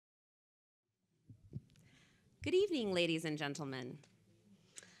Good evening, ladies and gentlemen.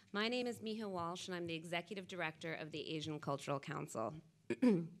 My name is Miha Walsh, and I'm the Executive Director of the Asian Cultural Council.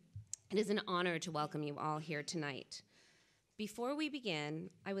 It is an honor to welcome you all here tonight. Before we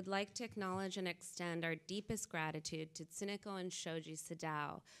begin, I would like to acknowledge and extend our deepest gratitude to Tsuneko and Shoji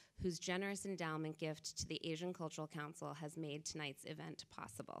Sadao, whose generous endowment gift to the Asian Cultural Council has made tonight's event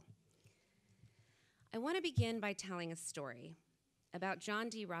possible. I want to begin by telling a story about John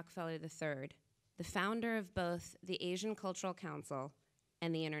D. Rockefeller III, the founder of both the Asian Cultural Council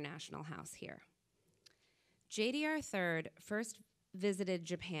and the International House here. JDR III first visited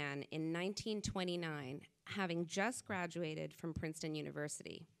Japan in 1929, having just graduated from Princeton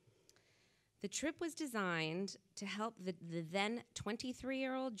University. The trip was designed to help the then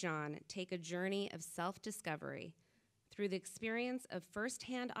 23-year-old John take a journey of self-discovery through the experience of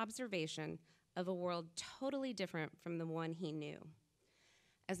firsthand observation of a world totally different from the one he knew.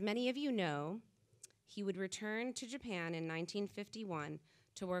 As many of you know, he would return to Japan in 1951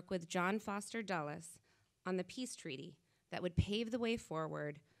 to work with John Foster Dulles on the peace treaty that would pave the way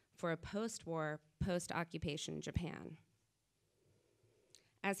forward for a post-war, post-occupation Japan.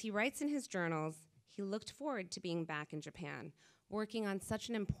 As he writes in his journals, he looked forward to being back in Japan, working on such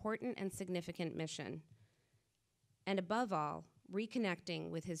an important and significant mission, and above all,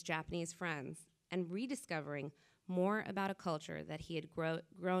 reconnecting with his Japanese friends and rediscovering more about a culture that he had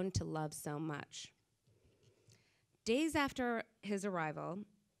grown to love so much. Days after his arrival,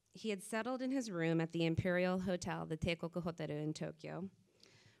 he had settled in his room at the Imperial Hotel, the Teikoku Hoteru in Tokyo,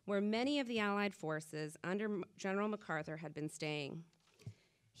 where many of the Allied forces under General MacArthur had been staying.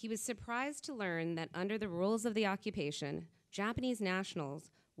 He was surprised to learn that under the rules of the occupation, Japanese nationals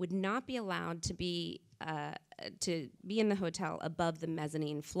would not be allowed to be in the hotel above the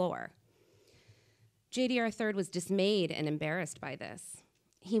mezzanine floor. JDR III was dismayed and embarrassed by this.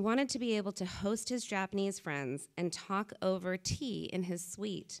 He wanted to be able to host his Japanese friends and talk over tea in his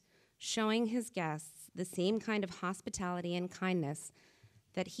suite, showing his guests the same kind of hospitality and kindness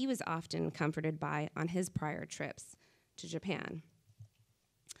that he was often comforted by on his prior trips to Japan.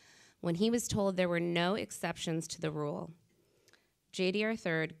 When he was told there were no exceptions to the rule, JDR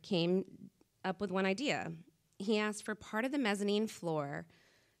III came up with one idea. He asked for part of the mezzanine floor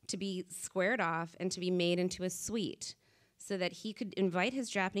to be squared off and to be made into a suite so that he could invite his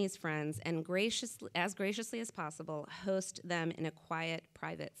Japanese friends and as graciously as possible, host them in a quiet,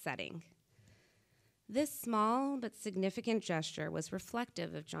 private setting. This small but significant gesture was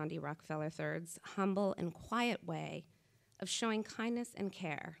reflective of John D. Rockefeller III's humble and quiet way of showing kindness and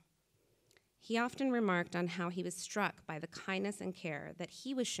care. He often remarked on how he was struck by the kindness and care that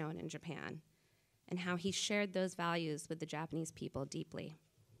he was shown in Japan and how he shared those values with the Japanese people deeply.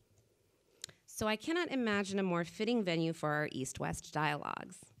 So I cannot imagine a more fitting venue for our East-West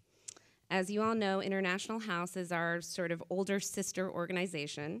dialogues. As you all know, International House is our sort of older sister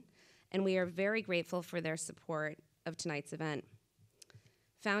organization, and we are very grateful for their support of tonight's event.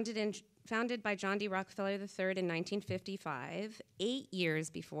 Founded by John D. Rockefeller III in 1955, 8 years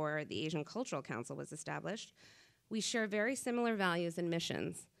before the Asian Cultural Council was established, we share very similar values and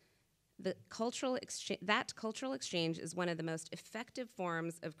missions. That cultural exchange is one of the most effective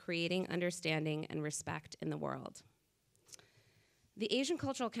forms of creating understanding and respect in the world. The Asian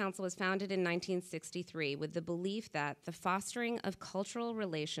Cultural Council was founded in 1963 with the belief that the fostering of cultural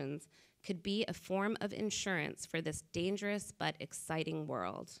relations could be a form of insurance for this dangerous but exciting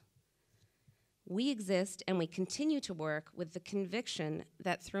world. We exist and we continue to work with the conviction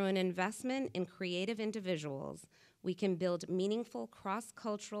that through an investment in creative individuals, we can build meaningful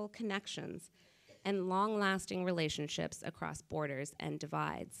cross-cultural connections and long-lasting relationships across borders and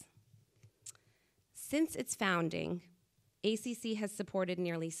divides. Since its founding, ACC has supported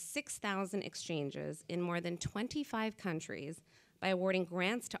nearly 6,000 exchanges in more than 25 countries by awarding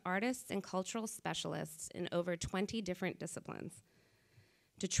grants to artists and cultural specialists in over 20 different disciplines.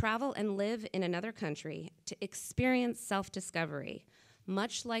 To travel and live in another country, to experience self-discovery,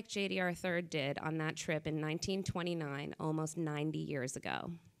 much like JDR III did on that trip in 1929, almost 90 years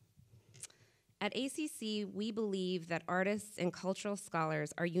ago. At ACC, we believe that artists and cultural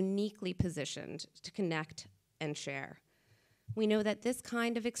scholars are uniquely positioned to connect and share. We know that this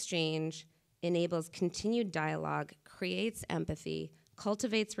kind of exchange enables continued dialogue, creates empathy,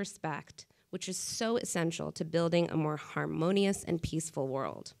 cultivates respect, which is so essential to building a more harmonious and peaceful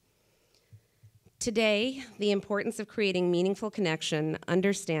world. Today, the importance of creating meaningful connection,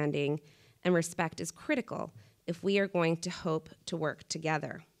 understanding, and respect is critical if we are going to hope to work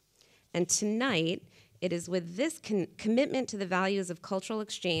together. And tonight, it is with this commitment to the values of cultural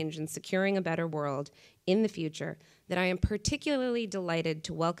exchange and securing a better world in the future that I am particularly delighted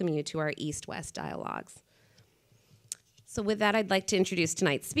to welcome you to our East-West dialogues. So with that, I'd like to introduce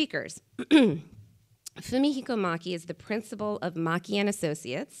tonight's speakers. Fumihiko Maki is the principal of Maki &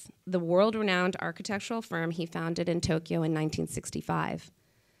 Associates, the world-renowned architectural firm he founded in Tokyo in 1965.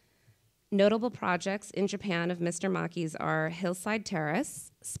 Notable projects in Japan of Mr. Maki's are Hillside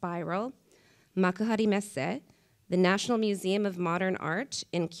Terrace, Spiral, Makuhari Messe, the National Museum of Modern Art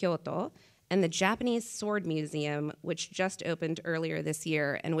in Kyoto, and the Japanese Sword Museum, which just opened earlier this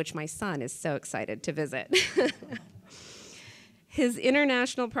year and which my son is so excited to visit. His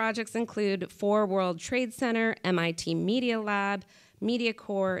international projects include 4 World Trade Center, MIT Media Lab, Media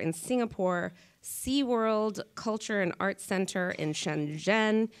Corps in Singapore, SeaWorld Culture and Arts Center in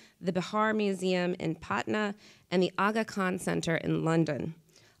Shenzhen, the Bihar Museum in Patna, and the Aga Khan Center in London,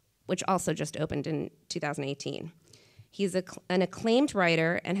 which also just opened in 2018. He's an acclaimed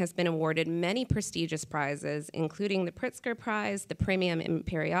writer and has been awarded many prestigious prizes, including the Pritzker Prize, the Premium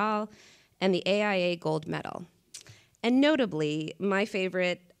Imperial, and the AIA Gold Medal. And notably, my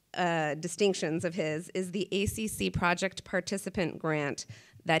favorite distinctions of his is the ACC Project Participant Grant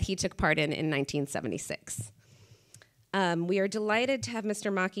that he took part in 1976. We are delighted to have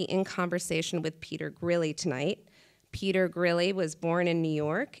Mr. Maki in conversation with Peter Grilli tonight. Peter Grilli was born in New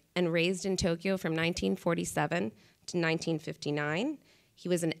York and raised in Tokyo from 1947 to 1959. He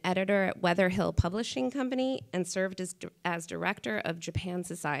was an editor at Weather Hill Publishing Company and served as director of Japan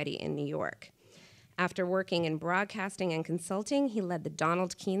Society in New York. After working in broadcasting and consulting, he led the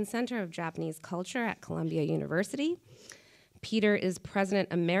Donald Keene Center of Japanese Culture at Columbia University. Peter is President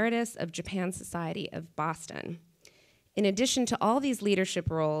Emeritus of Japan Society of Boston. In addition to all these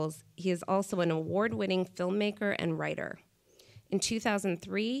leadership roles, he is also an award-winning filmmaker and writer. In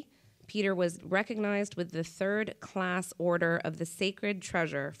 2003, Peter was recognized with the 3rd Class Order of the Sacred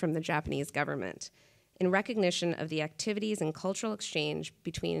Treasure from the Japanese government, in recognition of the activities and cultural exchange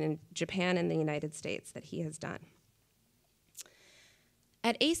between Japan and the United States that he has done.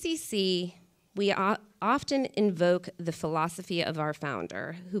 At ACC, we often invoke the philosophy of our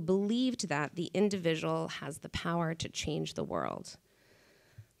founder, who believed that the individual has the power to change the world.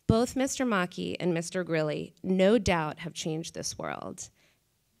 Both Mr. Maki and Mr. Grilli no doubt have changed this world.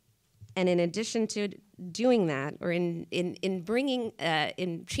 And in addition to doing that, or in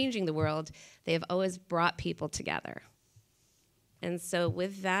changing the world, they have always brought people together. And so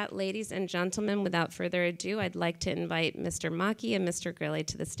with that, ladies and gentlemen, without further ado, I'd like to invite Mr. Maki and Mr. Grilli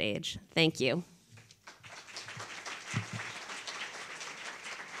to the stage. Thank you.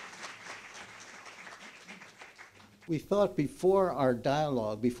 We thought before our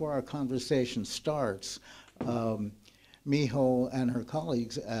dialogue, before our conversation starts, Miho and her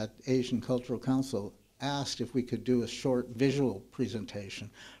colleagues at Asian Cultural Council asked if we could do a short visual presentation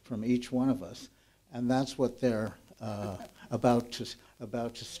from each one of us, and that's what they're about to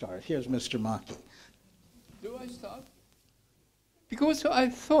start. Here's Mr. Maki. Do I start? Because I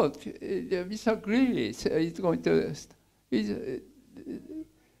thought Mr. Grilli is going to.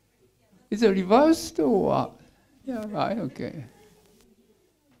 Is it reversed or what? Yeah, right. Okay.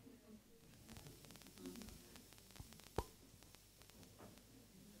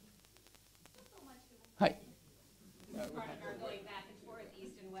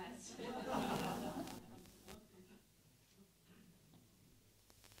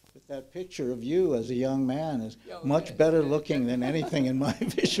 That picture of you as a young man is much better looking than anything in my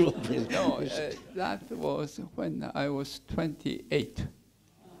visual presentation. No, that was when I was 28.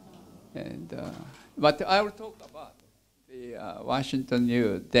 And, but I will talk about the Washington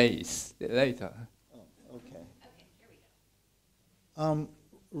New days later. Oh, okay. Here we go.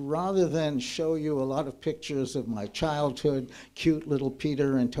 Rather than show you a lot of pictures of my childhood, cute little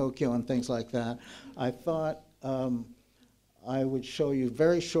Peter in Tokyo and things like that, I thought I would show you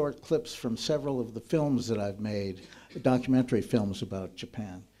very short clips from several of the films that I've made, documentary films about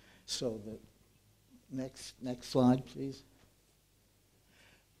Japan. So the next slide, please.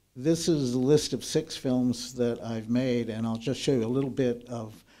 This is a list of 6 films that I've made, and I'll just show you a little bit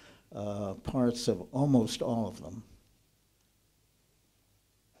of parts of almost all of them.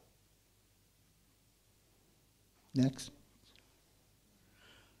 Next.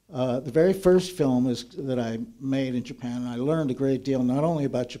 The very first film that I made in Japan, and I learned a great deal not only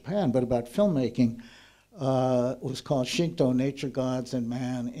about Japan, but about filmmaking, was called Shinto, Nature, Gods, and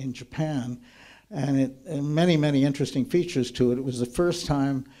Man in Japan. And it had many, many interesting features to it. It was the first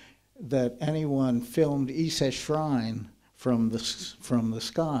time that anyone filmed Ise Shrine from the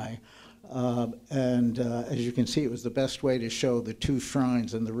sky. As you can see, it was the best way to show the 2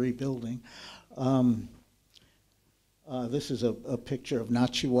 shrines and the rebuilding. This is a picture of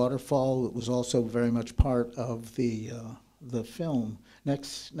Nachi Waterfall. It was also very much part of the film.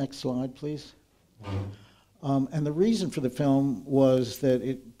 Next slide, please. And the reason for the film was that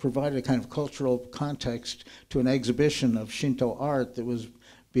it provided a kind of cultural context to an exhibition of Shinto art that was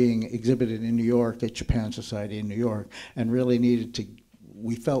being exhibited in New York at Japan Society in New York, and really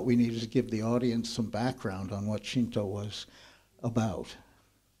we felt we needed to give the audience some background on what Shinto was about.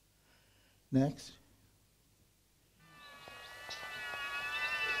 Next.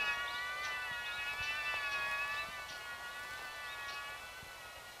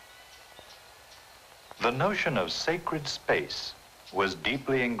 The notion of sacred space was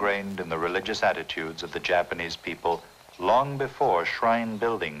deeply ingrained in the religious attitudes of the Japanese people long before shrine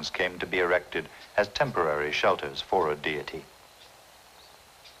buildings came to be erected as temporary shelters for a deity.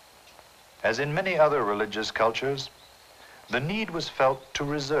 As in many other religious cultures, the need was felt to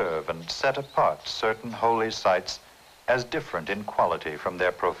reserve and set apart certain holy sites as different in quality from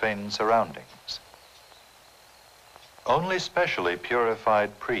their profane surroundings. Only specially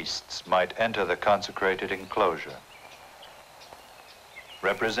purified priests might enter the consecrated enclosure.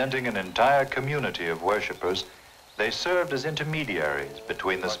 Representing an entire community of worshippers, they served as intermediaries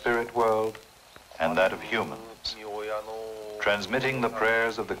between the spirit world and that of humans, transmitting the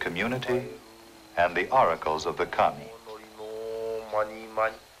prayers of the community and the oracles of the kami.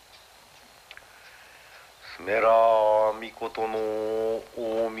 スメラミコトの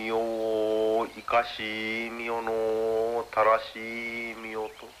大名を生かしみよのたらしみよ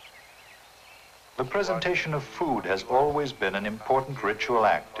と The presentation of food has always been an important ritual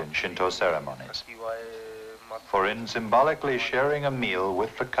act in Shinto ceremonies. For in symbolically sharing a meal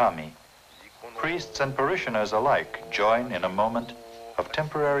with the kami, priests and parishioners alike join in a moment of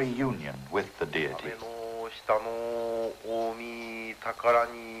temporary union with the deity. 下の近江宝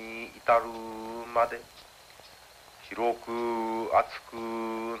に至るまで 広く厚く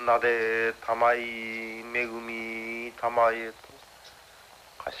なでたまい恵みたまえ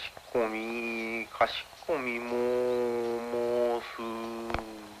とかしこみも申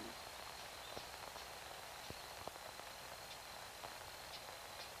す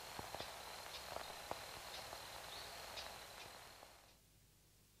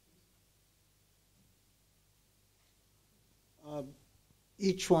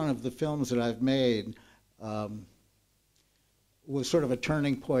Each one of the films that I've made was sort of a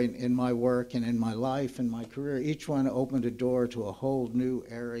turning point in my work and in my life and my career. Each one opened a door to a whole new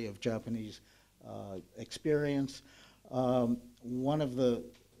area of Japanese experience. One of the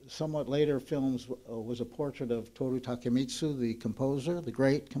somewhat later films was a portrait of Toru Takemitsu, the composer, the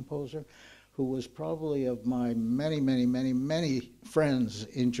great composer, who was probably of my many friends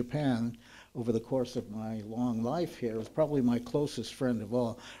in Japan over the course of my long life here. Was probably my closest friend of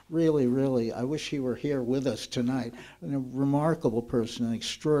all. Really, I wish he were here with us tonight. A remarkable person, an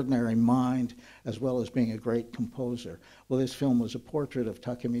extraordinary mind, as well as being a great composer. Well, this film was a portrait of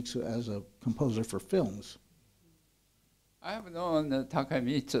Takemitsu as a composer for films. I have known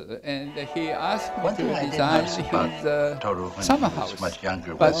Takemitsu, and he asked me One to thing I did design notice his about Toru when summer he was house. much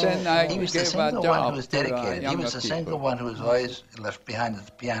younger But was then I he was the gave a single one job who was to dedicated. He younger was the single people. one who was always left behind at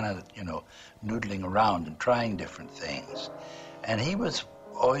the piano, you know, noodling around and trying different things. And he was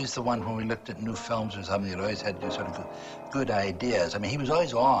always the one when we looked at new films or something that always had sort of good ideas. I mean, he was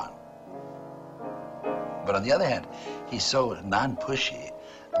always on. But on the other hand, he's so non-pushy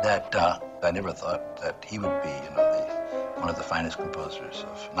that I never thought that he would be, you know, one of the finest composers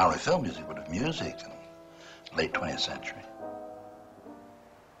of not only film music, but of music in the late 20th century.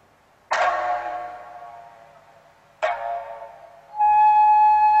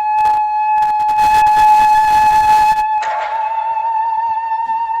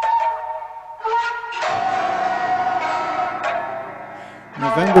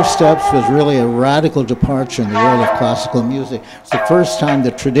 November Steps was really a radical departure in the world of classical music. It's the first time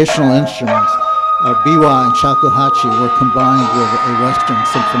that traditional instruments, biwa and shakuhachi, were combined with a Western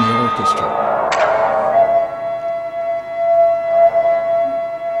symphony orchestra.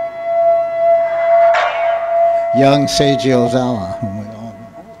 Young Seiji Ozawa, whom we all know.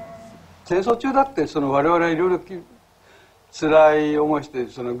 戦争中だってその我々はいろいろ辛い思いして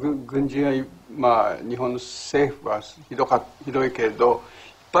その軍人はまあ日本の政府はひどいけれど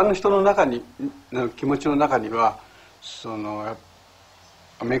一般の人の中にの気持ちの中にはその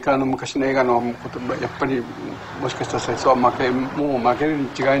アメリカの昔の映画の言葉やっぱりもしかしたら戦争はもう負けるに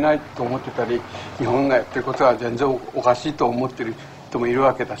違いないと思ってたり日本がやってることは全然おかしいと思ってる人もいる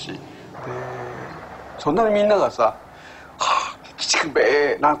わけだしでそんなにみんながさ「はあ鬼畜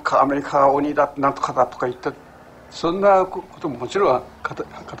米なんかアメリカが鬼だなんとかだ」とか言ったそんなことももちろん片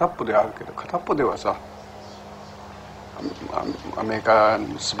っぽであるけど片っぽではさアメリカ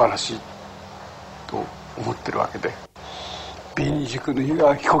素晴らしいと思ってるわけで。B29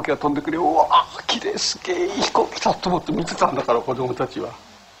の飛行機が飛んでくれ、うわー綺麗、すげえいい飛行機だと思って見てたんだから、子供たちは。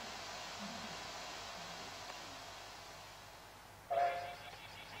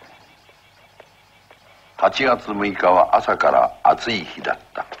8月6日は朝から暑い日だっ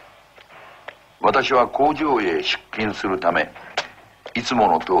た。私は工場へ出勤するため、いつも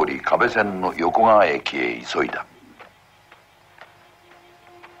の通り壁線の横川駅へ急いだ。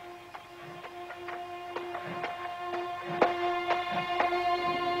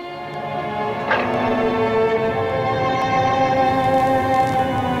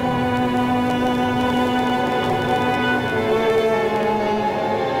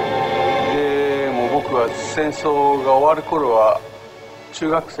戦争が終わる頃は中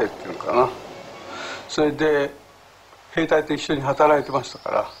学生っていうのかな、それで兵隊と一緒に働いてました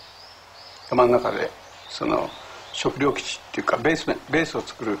から、山の中でその食糧基地っていうかベースを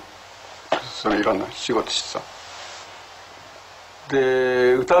作る、そのいろんな仕事してた。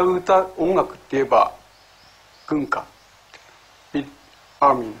で音楽って言えば軍歌、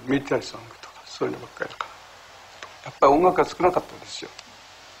アーミーミリタリーソングとかそういうのばっかりだから、やっぱり音楽が少なかったですよ。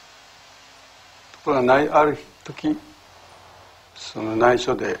ところがある時、その内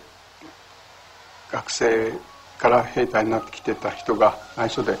緒で学生から兵隊になってきてた人が内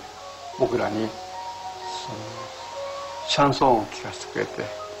緒で僕らにそのシャンソンを聴かせてくれて、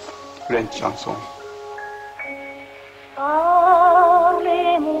フレンチシャンソン。Parlez-moi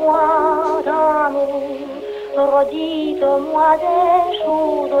d'amour, redites-moi des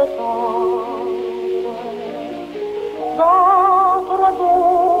choses tendres, votre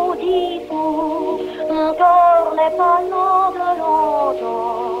beau discours, mon cœur n'est pas lent de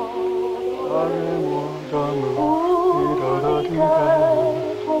l'entendre. Parlez-moi d'amour,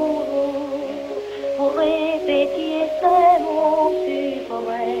 vous répétiez ces mots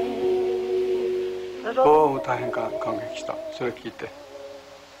suprêmes.大変感激した。それを聞いて、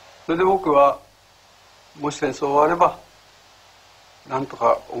それで僕はもし戦争終わればなんと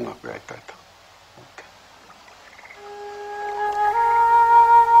か音楽やりたいと思って。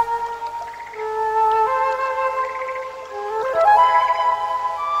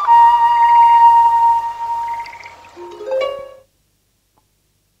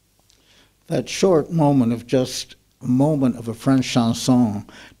That short moment of just a moment of a French chanson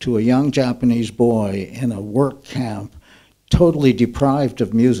to a young Japanese boy in a work camp, totally deprived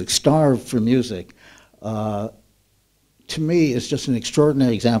of music, starved for music, to me is just an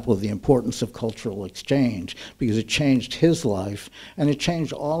extraordinary example of the importance of cultural exchange, because it changed his life and it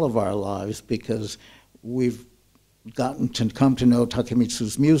changed all of our lives, because we've gotten to come to know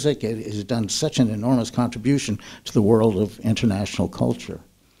Takemitsu's music. It has done such an enormous contribution to the world of international culture,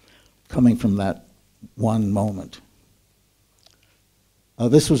 coming from that one moment.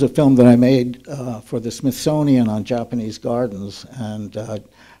 This was a film that I made for the Smithsonian on Japanese gardens, and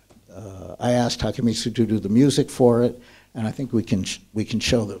I asked Takemitsu to do the music for it, and I think we can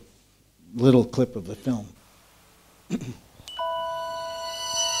show the little clip of the film.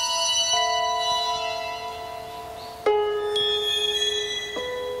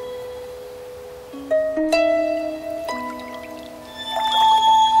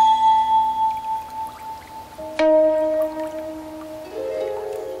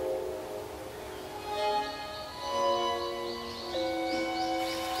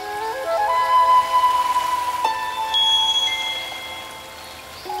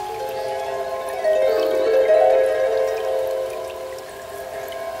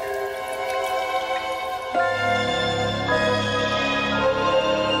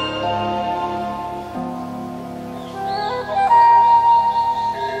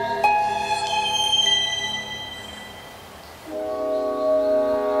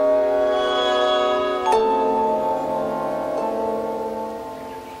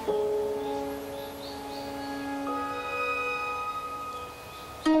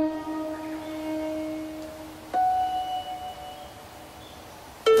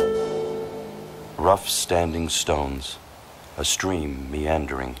 Rough standing stones, a stream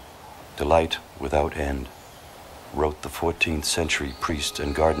meandering, delight without end, wrote the 14th century priest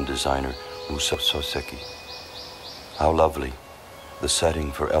and garden designer Musa Soseki. How lovely, the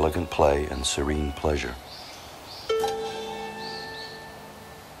setting for elegant play and serene pleasure.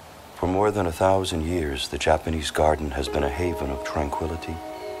 For more than 1,000 years, the Japanese garden has been a haven of tranquility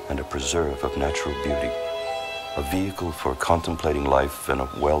and a preserve of natural beauty, a vehicle for contemplating life and a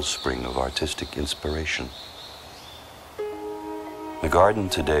wellspring of artistic inspiration. The garden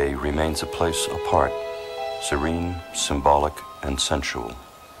today remains a place apart, serene, symbolic, and sensual.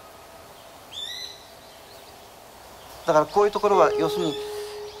 だからこういうところは要するに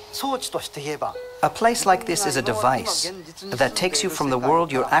A place like this is a device that takes you from the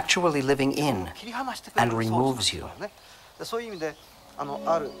world you're actually living in and removes you.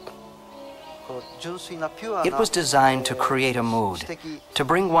 It was designed to create a mood, to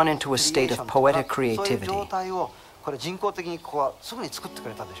bring one into a state of poetic creativity. More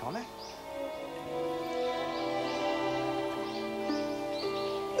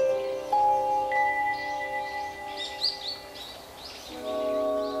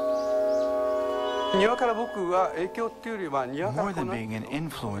than being an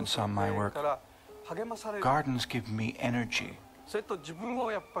influence on my work, gardens give me energy.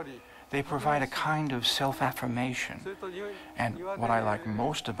 They provide a kind of self-affirmation. And what I like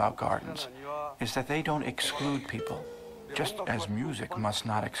most about gardens is that they don't exclude people, just as music must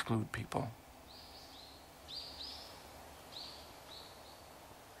not exclude people.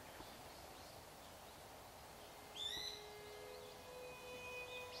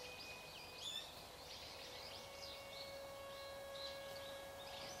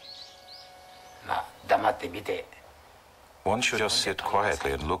 One should just sit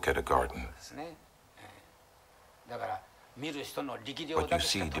quietly and look at a garden. What you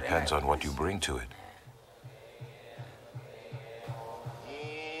see depends on what you bring to it.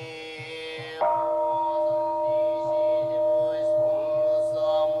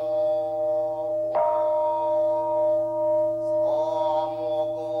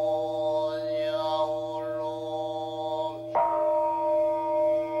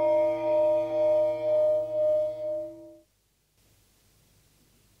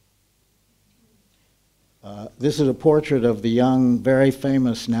 This is a portrait of the young, very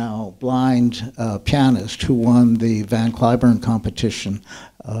famous now, blind pianist who won the Van Cliburn competition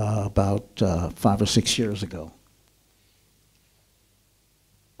about 5 or 6 years ago.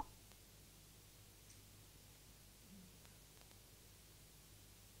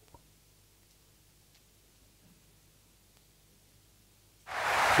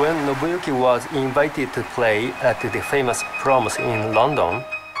 When Nobuyuki was invited to play at the famous proms in London,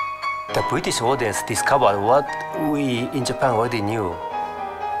 the British audience discovered what we in Japan already knew.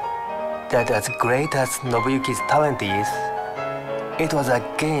 That as great as Nobuyuki's talent is, it was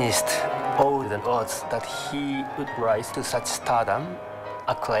against all the odds that he would rise to such stardom,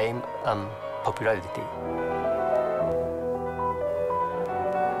 acclaim, and popularity.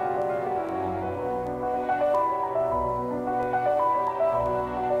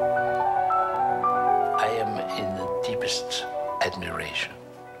 I am in the deepest admiration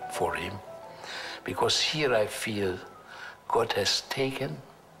for him, because here I feel God has taken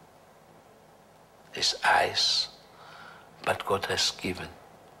his eyes, but God has given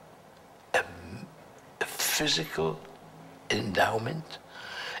a physical endowment,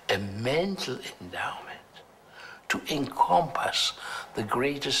 a mental endowment to encompass the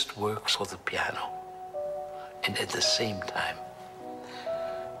greatest works for the piano, and at the same time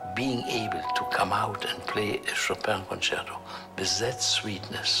being able to come out and play a Chopin concerto with that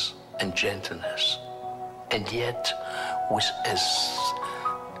sweetness and gentleness, and yet with a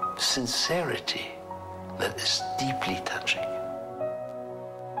sincerity that is deeply touching.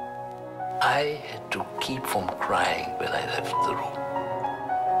 I had to keep from crying when I left the room.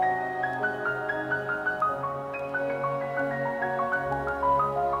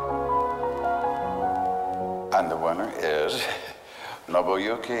 And the winner is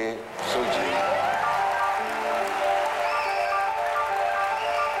Nobuyuki Tsuji.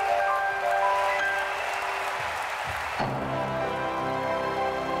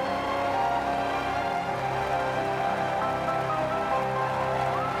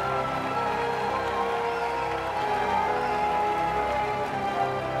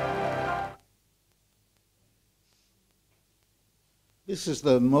 This is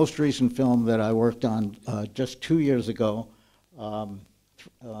the most recent film that I worked on just 2 years ago.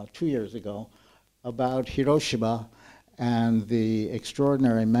 2 years ago, about Hiroshima and the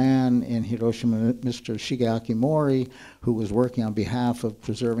extraordinary man in Hiroshima, Mr. Shigeaki Mori, who was working on behalf of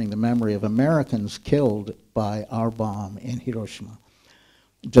preserving the memory of Americans killed by our bomb in Hiroshima.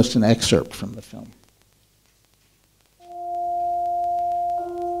 Just an excerpt from the film.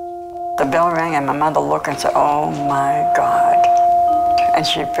 The bell rang and my mother looked and said, "Oh my God." And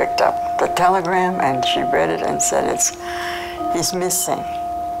she picked up the telegram and she read it and said, he's missing.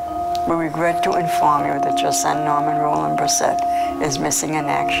 We regret to inform you that your son Norman Roland Brissett is missing in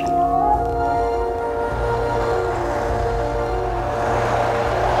action.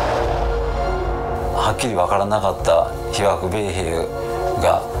 はっきり分からなかった被爆米兵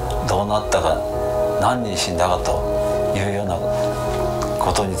がどうなったか、何人死んだかというような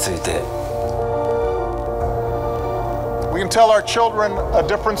ことについて we can tell our children a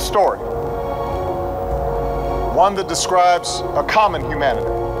different story, one that describes a common humanity.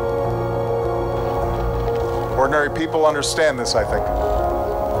 Ordinary people understand this, I think.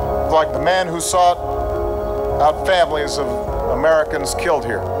 Like the man who sought out families of Americans killed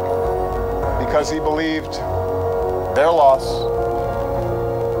here because he believed their loss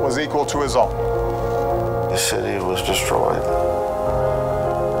was equal to his own. The city was destroyed,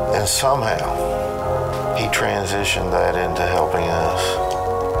 and somehow he transitioned that into helping us.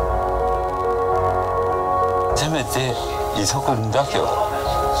 せめて遺族にだけ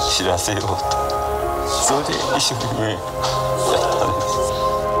は知らせようと、それで一生懸命やったんです。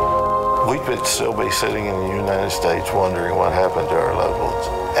We could still be sitting in the United States wondering what happened to our loved ones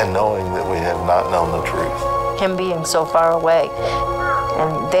and knowing that we have not known the truth. Him being so far away,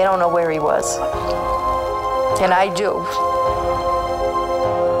 and they don't know where he was. And I do.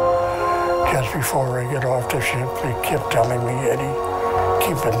 Just before we get off the ship, he kept telling me, Eddie,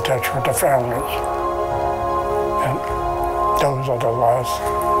 keep in touch with the families. And those are the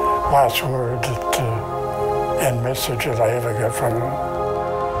last words and message that I ever got from him.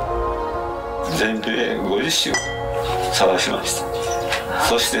 全米50州探しました。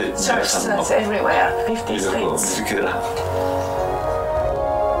そして皆さんの魅力を見つけた。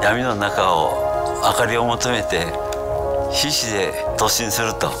闇の中を明かりを求めて必死で突進す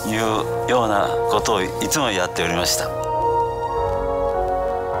るというようなことをいつもやっておりました。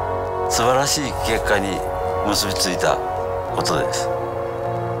素晴らしい結果に結びついたことです。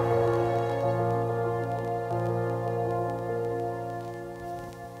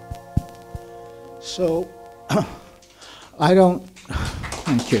So, I don't,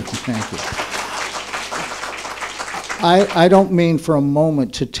 thank you. I don't mean for a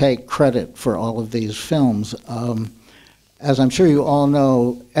moment to take credit for all of these films. As I'm sure you all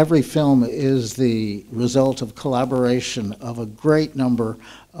know, every film is the result of collaboration of a great number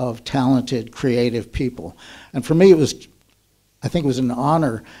of talented, creative people. And for me, I think it was an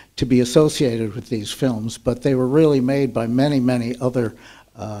honor to be associated with these films, but they were really made by many, many other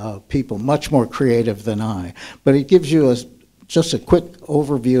people, much more creative than I. But it gives you just a quick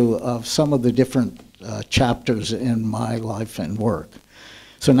overview of some of the different chapters in my life and work.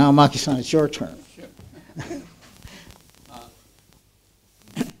 So now, Maki-san, it's your turn. Sure.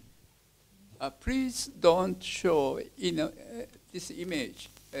 Please don't show this image.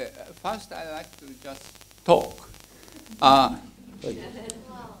 First, I like to just talk.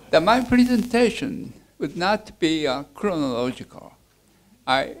 My presentation would not be chronological.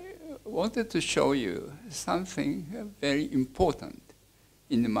 I wanted to show you something very important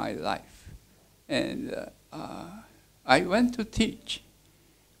in my life. And I went to teach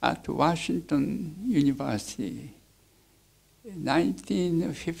at Washington University in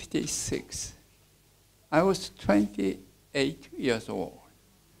 1956. I was 28 years old.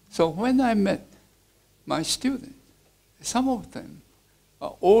 So when I met my students, some of them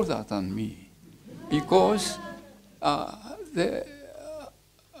are older than me because they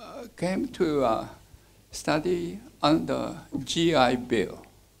came to study under GI Bill.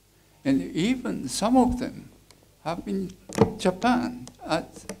 And even some of them have been in Japan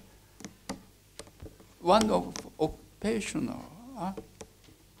at one of occupational.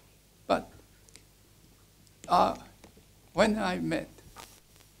 But when I met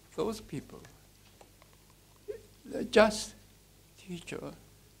those people, they're just teacher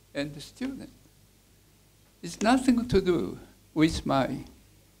and student. It's nothing to do with my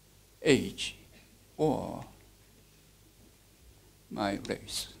age or my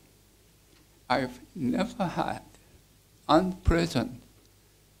race. I've never had unpleasant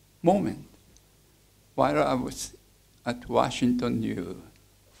moment while I was at Washington U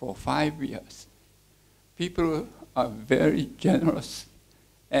for 5 years. People are very generous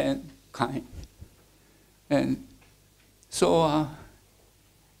and kind. And so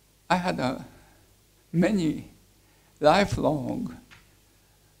I had many lifelong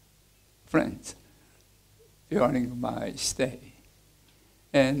friends during my stay.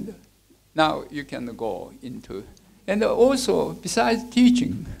 And now you can go into, and also besides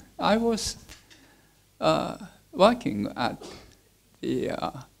teaching, I was working at the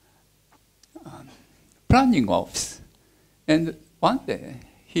planning office. And one day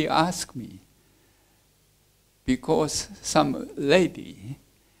he asked me, because some lady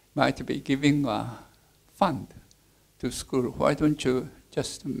might be giving a fund to school, why don't you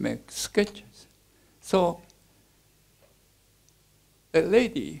just make sketches? So the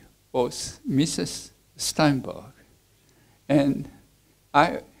lady was Mrs. Steinberg, and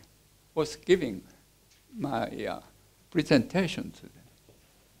I was giving my presentation to them.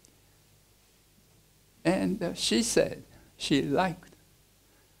 And she said, she liked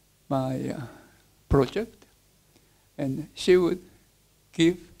my project, and she would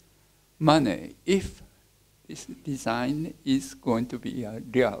give money if this design is going to be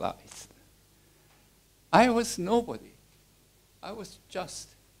realized. I was nobody. I was just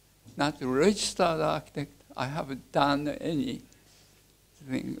not a registered architect. I haven't done anything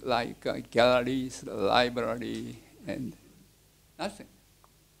like galleries, library, and nothing.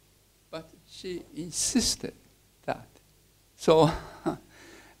 But she insisted that. So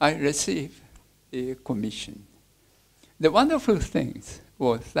I received the commission. The wonderful thing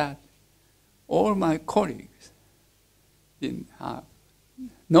was that all my colleagues didn't have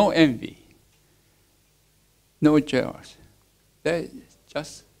no envy, no jealousy. They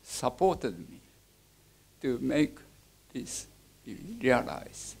just supported me to make this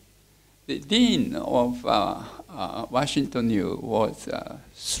realized. The dean of Washington U was a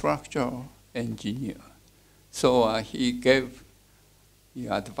structural engineer. So he gave the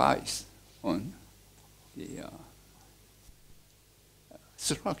advice on the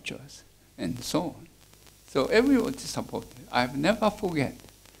structures and so on. So everyone supported. I've never forget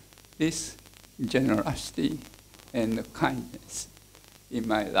this generosity and kindness in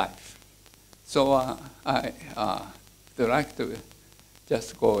my life. So I would like to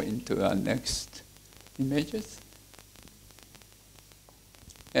just go into the next images.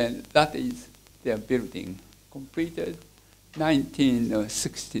 And that is their building, completed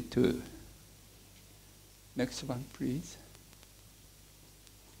 1962. Next one, please.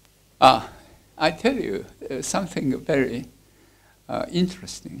 I tell you something very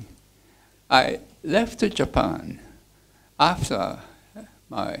interesting. I left Japan after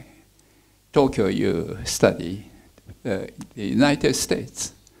my Tokyo U study, the United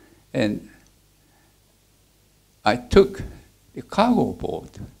States, and I took the cargo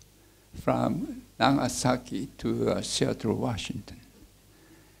boat from Nagasaki to Seattle, Washington,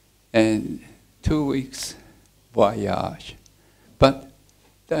 and 2 weeks voyage. But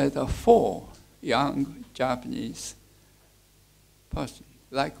there are 4 young Japanese persons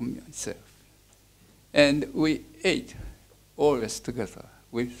like myself, and we ate always together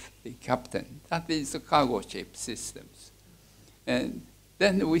with the captain. That is the cargo ship systems. And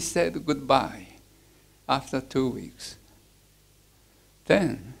then we said goodbye after 2 weeks.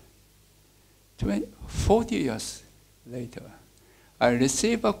 Then, 40 years later, I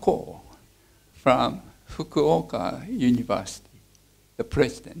received a call from Fukuoka University, the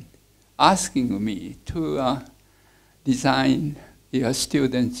president, asking me to design the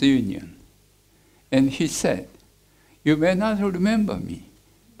students' union. And he said, "You may not remember me,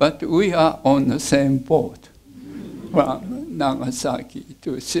 but we are on the same boat from Nagasaki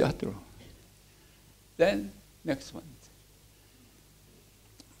to Seattle." Then, next one.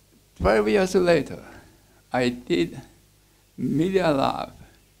 12 years later, I did media lab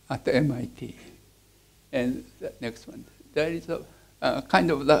at MIT. And the next one, there is a kind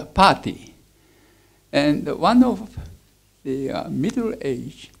of the party. And one of the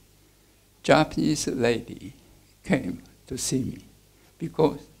middle-aged Japanese lady came to see me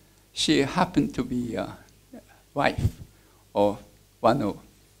because she happened to be a wife of one of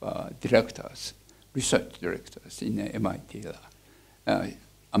directors, research directors in MIT,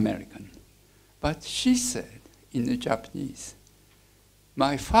 American. But she said in Japanese,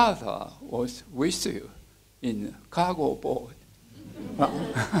 "My father was with you in cargo boat."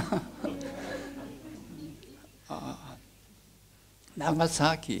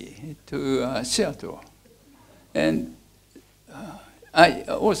 Nagasaki to Seattle. And I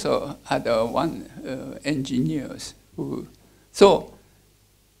also had one engineers who, so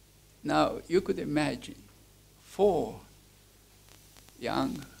now you could imagine 4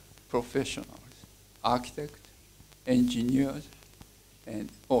 young professionals, architects, engineers, and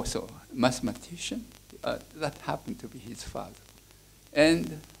also mathematician, that happened to be his father,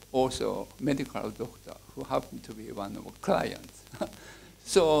 and also medical doctor who happened to be one of our clients.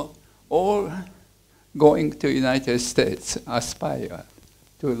 So all going to United States aspired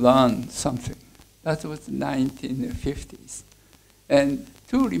to learn something. That was 1950s. And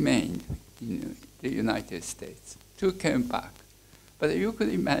 2 remained in the United States. 2 came back. But you could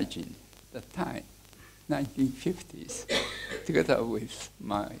imagine the time, 1950s, together with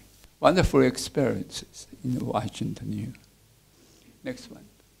my wonderful experiences in Washington U. Next one.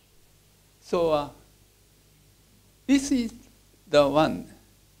 So this is the one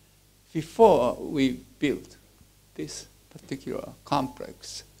before we built this particular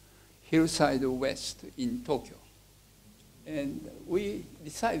complex, Hillside West in Tokyo. And we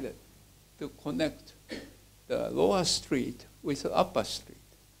decided to connect the lower street with the upper street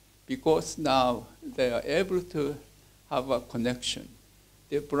because now they are able to have a connection.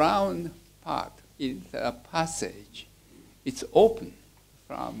 The brown part is a passage. It's open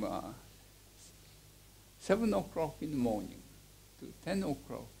from 7 o'clock in the morning to 10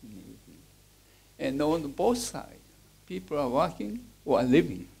 o'clock in the evening. And on both sides, people are working or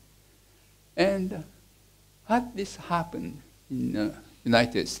living. And had this happened in the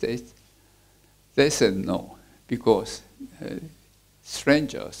United States, they said no, because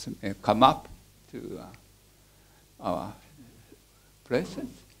strangers may come up to our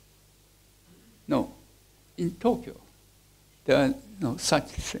presence. No, in Tokyo, there are no such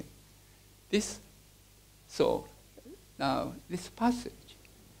thing. So now this passage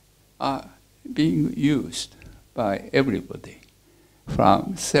are being used by everybody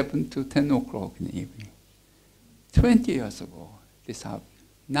from 7 to 10 o'clock in the evening. 20 years ago, this happened.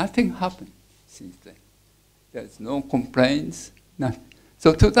 Nothing happened since then. There's no complaints, nothing.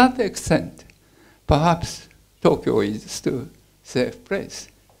 So to that extent, perhaps Tokyo is still a safe place.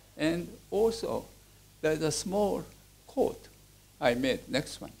 And also, there's a small court I made,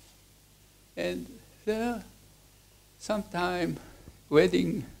 next one. And there, sometime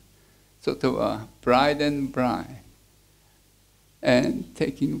wedding, sort of a bride and bride, and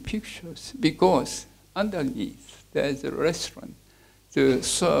taking pictures, because underneath there's a restaurant to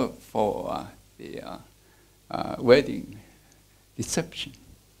serve for the wedding reception.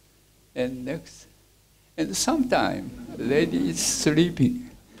 And next, and sometime lady is sleeping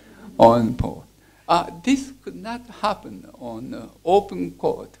on board. This could not happen on open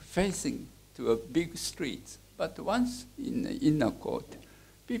court facing to a big street, but once in the inner court,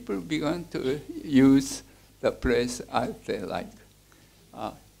 people began to use the place as they like.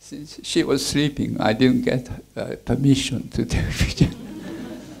 Since she was sleeping, I didn't get permission to take a picture.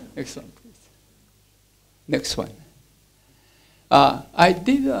 Next one, please. Next one. I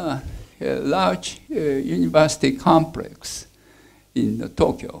did a large university complex in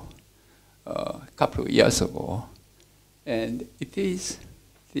Tokyo a couple of years ago, and it is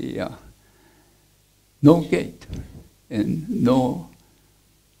the no gate and no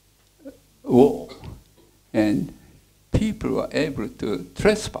wall, and people were able to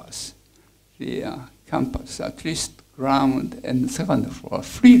trespass the campus, at least ground and second floor,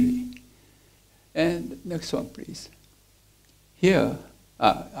 freely. And next one, please. Here,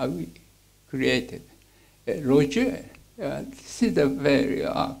 we created a loggia. This is very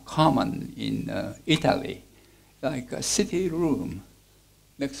common in Italy, like a city room.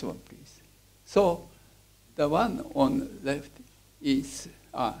 Next one, please. So the one on the left is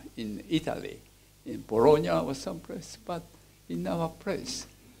in Italy, in Bologna or someplace, but in our place,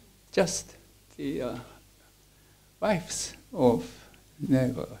 just the wives of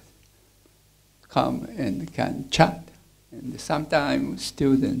neighbors come and can chat, and sometimes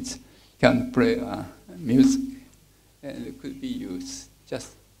students can play music, and it could be used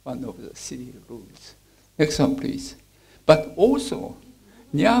just one of the city rooms. Next one, please. But also,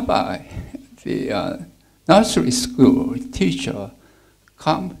 nearby, the nursery school teacher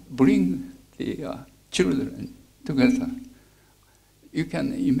come bring the children together. You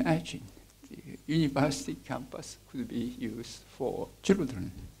can imagine the university campus could be used for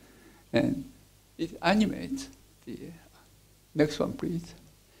children. And it animates the next one, please.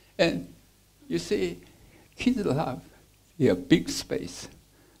 And you see, kids love the big space,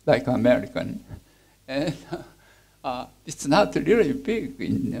 like American. And it's not really big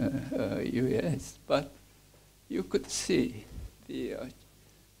in US, but you could see the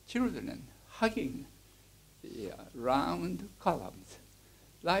children hugging the round columns,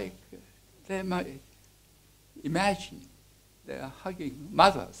 like they might imagine they are hugging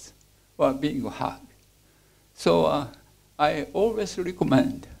mothers who are being hugged. So I always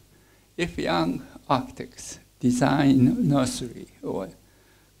recommend, if young architects design nursery or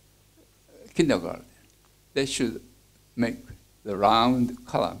kindergarten, they should make the round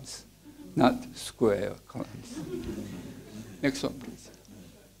columns, not square columns. Next one, please.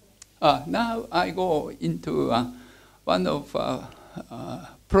 Now I go into one of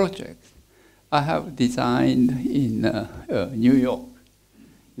projects I have designed in New York,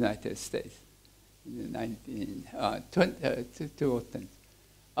 United States, in the 2010.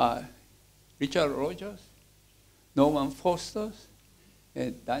 Richard Rogers, Norman Foster,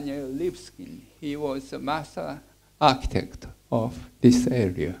 and Daniel Lipskin. He was the master architect of this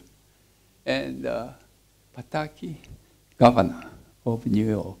area. And Pataki, governor of New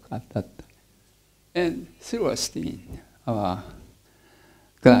York at that time. And Silverstein, our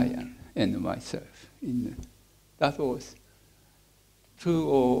client, and myself. That was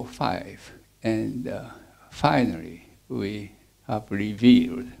 2005. And finally, we have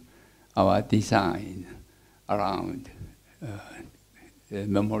revealed our design around the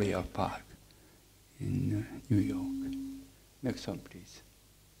Memorial Park in New York. Next one, please.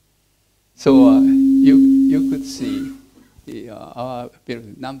 So you could see our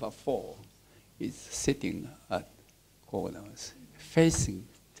building number 4 is sitting at corners, facing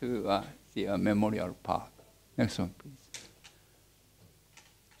to the Memorial Park. Next one, please.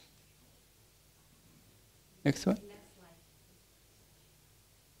 Next one.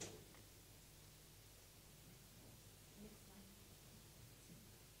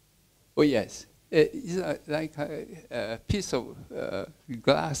 Oh yes, it's like a piece of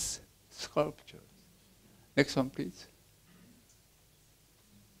glass sculpture. Next one, please.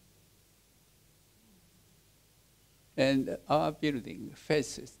 And our building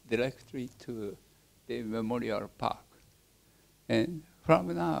faces directly to the Memorial Park. And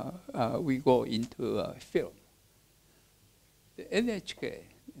from now, we go into film. The NHK,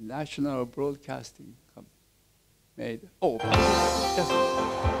 National Broadcasting Company, made,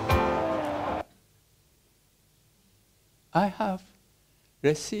 I have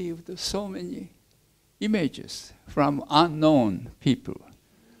received so many images from unknown people.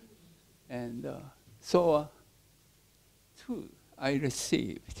 And so two I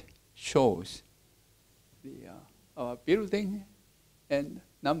received shows our building and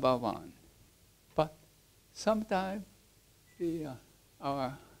number 1. But sometimes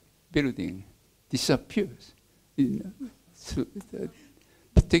our building disappears in the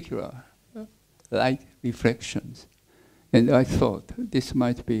particular light reflections. And I thought this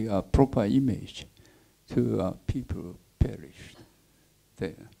might be a proper image to people who perished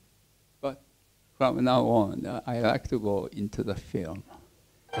there. But from now on, I like to go into the film.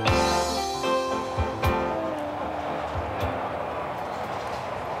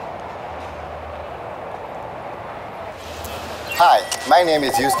 Hi, my name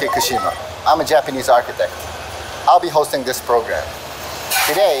is Yusuke Kushima. I'm a Japanese architect. I'll be hosting this program.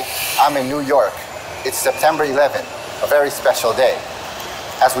 Today, I'm in New York. It's September 11th, a very special day.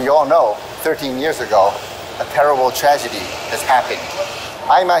 As we all know, 13 years ago, a terrible tragedy has happened.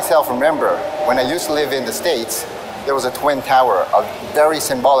 I myself remember when I used to live in the States, there was a twin tower, a very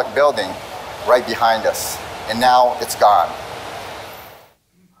symbolic building right behind us, and now it's gone.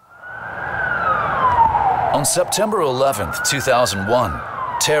 On September 11, 2001,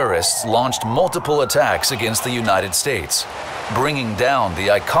 terrorists launched multiple attacks against the United States, bringing down the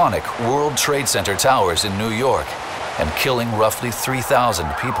iconic World Trade Center towers in New York and killing roughly 3,000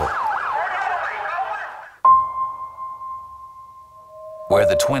 people. Where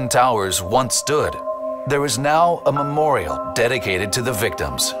the Twin Towers once stood, there is now a memorial dedicated to the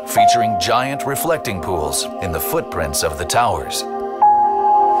victims, featuring giant reflecting pools in the footprints of the towers.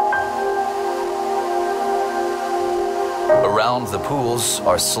 Around the pools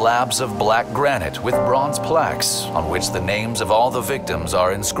are slabs of black granite with bronze plaques on which the names of all the victims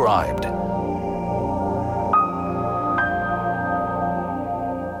are inscribed.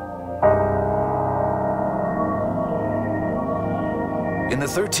 In the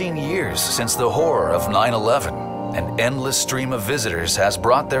 13 years since the horror of 9/11, an endless stream of visitors has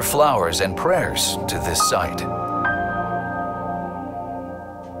brought their flowers and prayers to this site.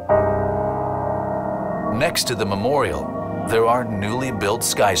 Next to the memorial, there are newly built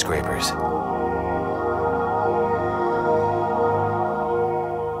skyscrapers.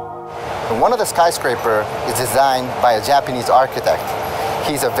 One of the skyscrapers is designed by a Japanese architect.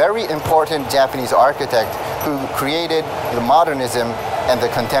 He's a very important Japanese architect who created the modernism and the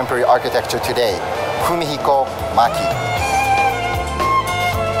contemporary architecture today, Fumihiko Maki.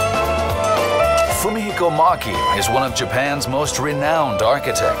 Fumihiko Maki is one of Japan's most renowned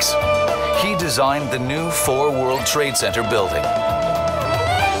architects. He designed the new 4 World Trade Center building.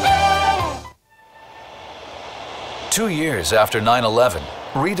 2 years after 9/11,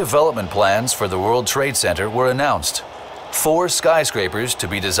 redevelopment plans for the World Trade Center were announced. 4 skyscrapers to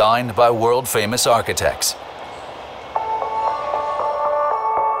be designed by world-famous architects.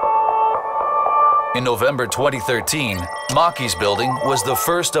 In November 2013, Maki's building was the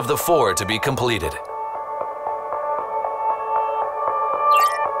first of the 4 to be completed.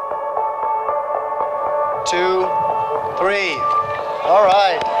 Two, three. All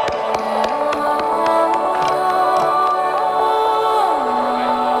right.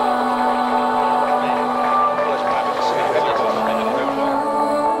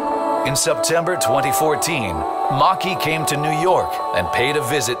 In September 2014, Maki came to New York and paid a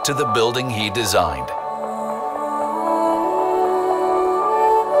visit to the building he designed.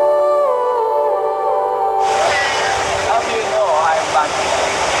 How do you know I'm Maki?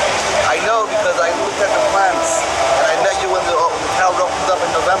 I know because I looked at the plans and I met you when the hotel opened up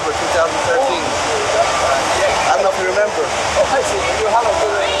in November 2013.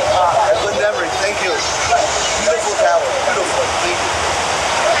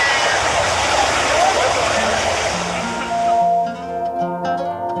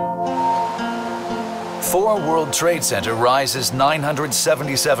 Four World Trade Center rises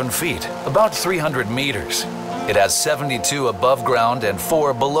 977 feet, about 300 meters. It has 72 above ground and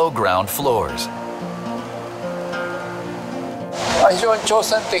 4 below ground floors. 非常に挑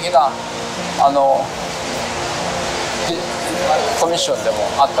戦的なコミッションでも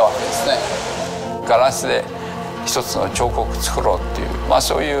あったわけですね。ガラスで一つの彫刻作ろうっていう、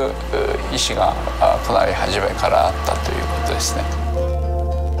そういう意思がかなり初めからあったということですね。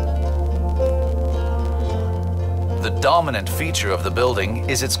The dominant feature of the building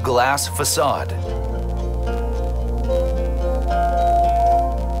is its glass facade.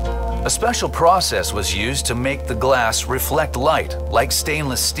 A special process was used to make the glass reflect light like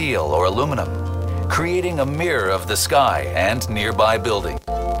stainless steel or aluminum, creating a mirror of the sky and nearby building.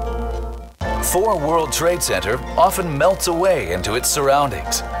 Four World Trade Center often melts away into its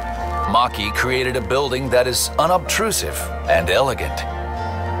surroundings. Maki created a building that is unobtrusive and elegant.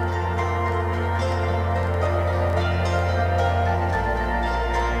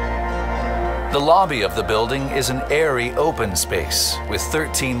 The lobby of the building is an airy open space with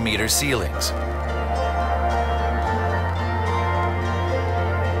 13-meter ceilings.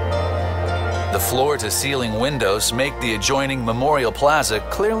 The floor-to-ceiling windows make the adjoining Memorial Plaza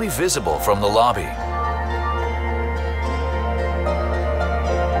clearly visible from the lobby.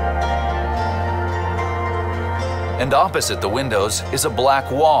 And opposite the windows is a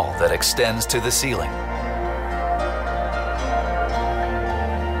black wall that extends to the ceiling.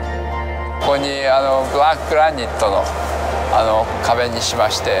 ここにブラックグラニットの壁にしま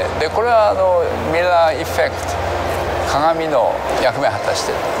して、でこれはミラーエフェクト、鏡の役目を果たし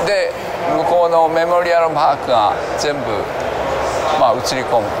て、で向こうのメモリアルパークが全部映り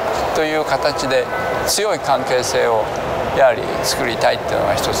込むという形で強い関係性をやはり作りたいっていうの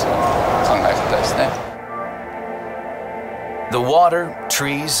が一つの考え方ですね。The water,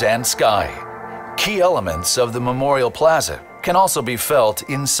 trees, and sky, key elements of the Memorial Plaza, can also be felt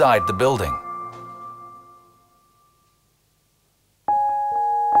inside the building.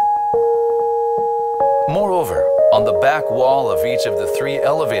 Moreover, on the back wall of each of the 3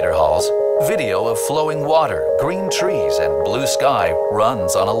 elevator halls, video of flowing water, green trees, and blue sky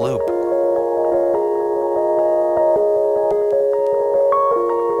runs on a loop.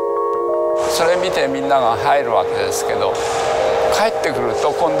 それ見てみんなが入るわけですけど、帰ってくる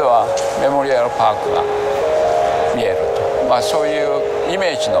と今度はメモリアルパークが見えると。そういうイ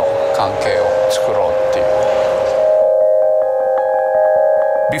メージの関係を作ろうっていう。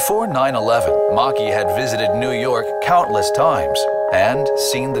Before 9/11, Maki had visited New York countless times and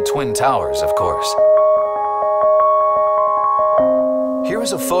seen the Twin Towers, of course. Here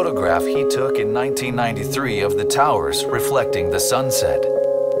is a photograph he took in 1993 of the towers reflecting the sunset.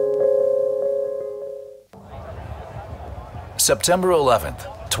 September 11th,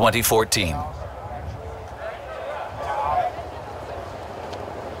 2014.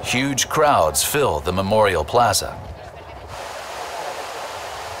 Huge crowds fill the Memorial Plaza.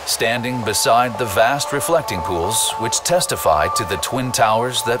 Standing beside the vast reflecting pools which testify to the Twin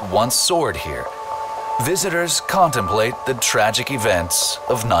Towers that once soared here, visitors contemplate the tragic events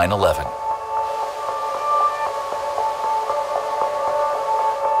of 9/11.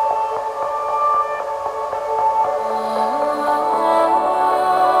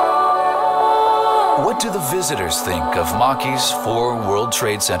 What do the visitors think of Maki's 4 World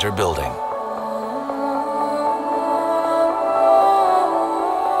Trade Center building?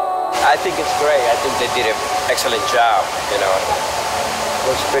 I think it's great. I think they did an excellent job. You know, it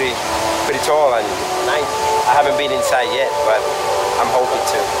looks pretty tall and nice. I haven't been inside yet, but I'm hoping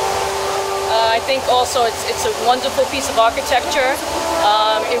to. I think also it's a wonderful piece of architecture.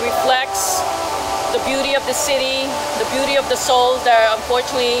 It reflects the beauty of the city, the beauty of the souls that are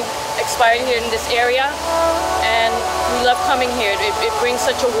unfortunately expired here in this area, and we love coming here. It brings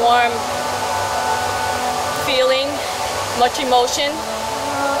such a warm feeling, much emotion.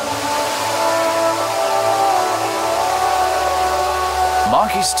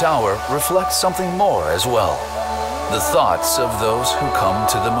 Maki's tower reflects something more as well, the thoughts of those who come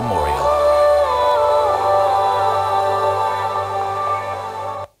to the memorial.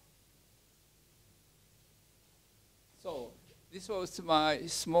 So this was my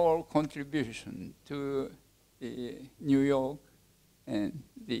small contribution to New York and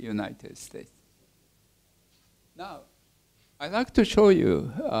the United States. Now, I'd like to show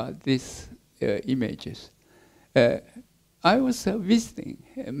you these images. I was visiting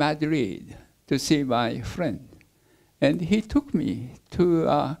Madrid to see my friend, and he took me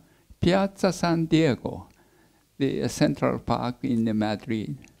to Piazza San Diego, the Central Park in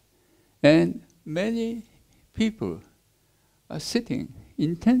Madrid. And many people are sitting,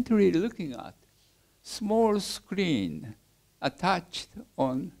 intently looking at small screen attached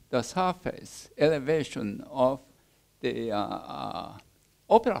on the surface elevation of the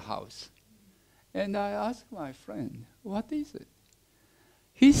opera house. And I asked my friend, what is it?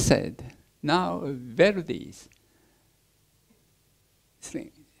 He said, now Verdi's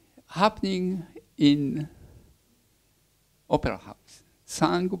thing happening in opera house,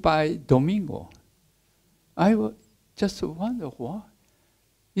 sung by Domingo. I just wonder, what?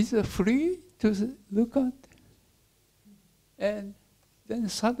 Is it free to look at? And then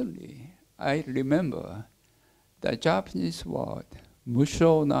suddenly I remember the Japanese word,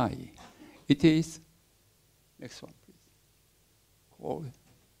 mushonai. It is, next one please, called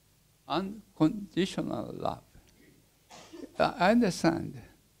unconditional love. I understand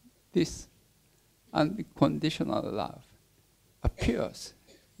this unconditional love appears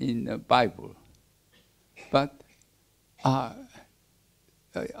in the Bible, but I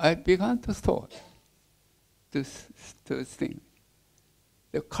began to think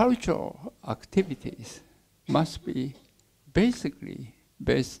the cultural activities must be basically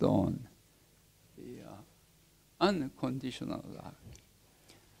based on the unconditional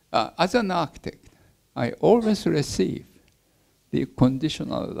love. As an architect, I always receive the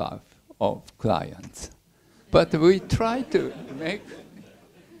conditional love of clients, but we try to make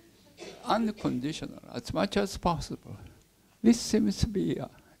unconditional as much as possible. This seems to be an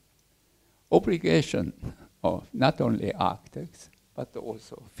obligation of not only architects, but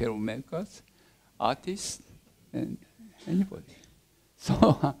also filmmakers, artists, and anybody.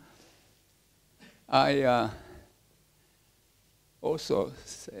 So I also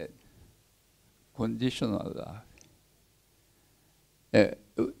said conditional love.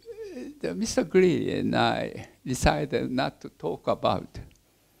 Mr. Grilli and I decided not to talk about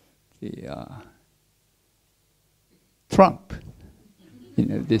the Trump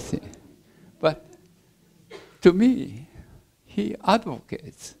in this thing. But to me, he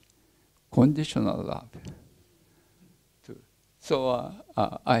advocates conditional love. So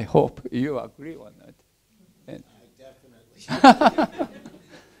I hope you agree on that. And I definitely.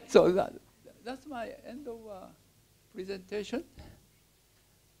 So that's my end of presentation.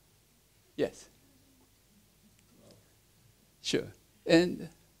 Yes. Sure. And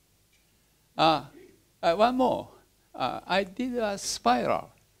one more. I did a spiral.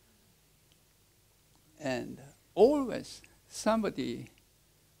 And always somebody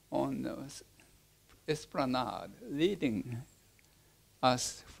on the esplanade leading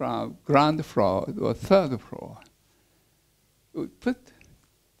us from ground floor or third floor would put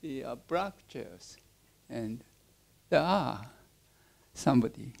the black chairs, and there are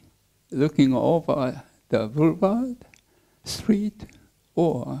somebody looking over the boulevard, street,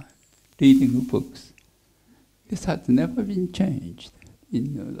 or reading books. This has never been changed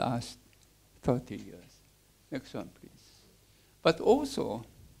in the last 30 years. Next one, please. But also,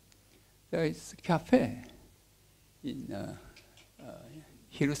 there is a cafe in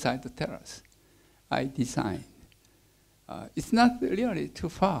Hillside Terrace I designed. It's not really too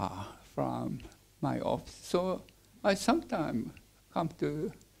far from my office, so I sometimes come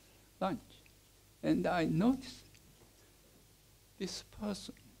to lunch, and I notice this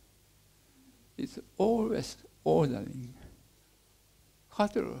person is always ordering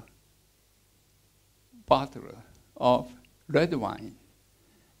bottle of red wine,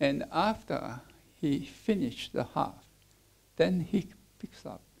 and after he finished the half, then he picks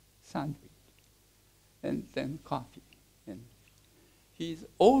up sandwich and then coffee. And he's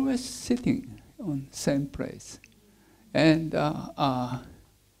always sitting on the same place. And I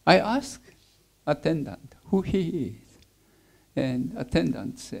asked attendant who he is, and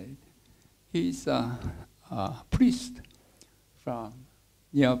attendant said he's a priest from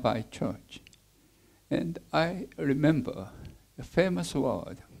nearby church. And I remember a famous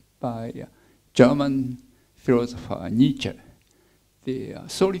word by German philosopher Nietzsche, the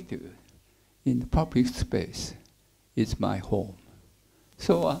solitude in the public space is my home.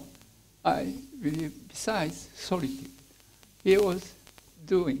 So I really, besides solitude, he was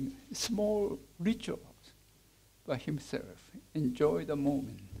doing small rituals by himself, enjoy the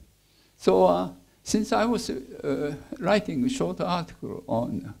moment. So since I was writing a short article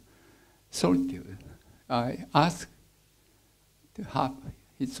on solitude, I asked to have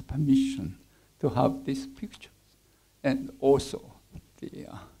his permission to have these pictures and also the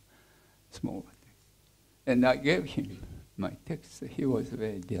small thing. And I gave him my text. He was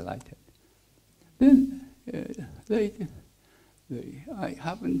very delighted. Then later, I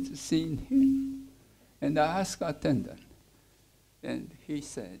haven't seen him, and I asked attendant, and he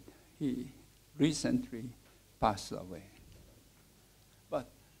said he recently passed away. But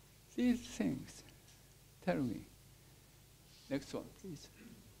these things tell me. Next one, please.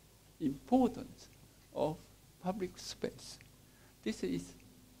 Importance of public space. This is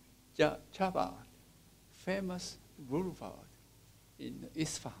Java, famous boulevard in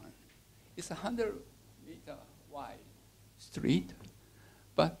Isfahan. It's a 100-meter wide street,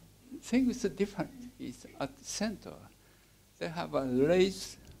 but things are different. It's at the center. They have a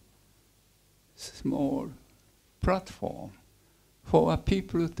raised small platform for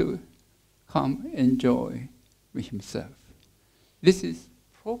people to come enjoy with himself. This is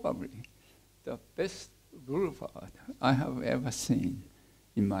probably the best boulevard I have ever seen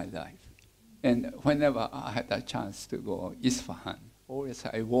in my life. And whenever I had a chance to go Isfahan, always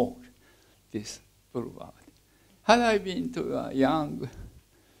I walked this boulevard. Had I been to a young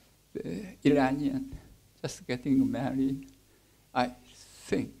Iranian just getting married, I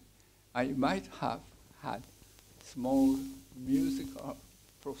think I might have had small musical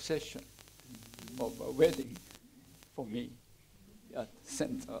procession of a wedding for me at the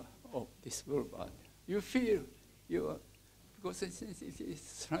center of this boulevard. You feel you are, because since it is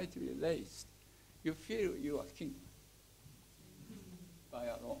slightly raised, you feel you are king by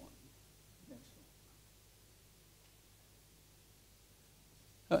alone. Next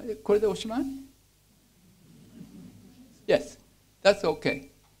one. これでおしまい? Yes, that's okay.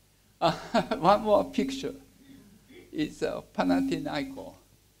 One more picture is Panathinaiko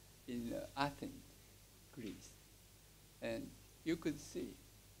in Athens, Greece. And you could see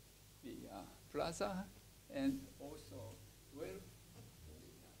the plaza and also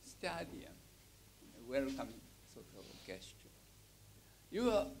stadium, welcoming sort of gesture. You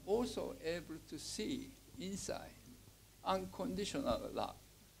are also able to see inside unconditional love.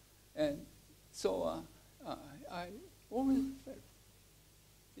 And so I always felt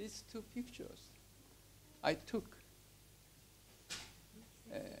these two pictures I took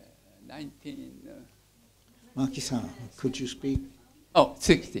 19... Maki-san, could you speak? Oh,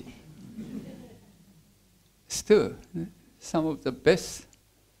 60. Still, some of the best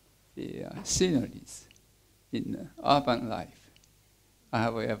sceneries in urban life I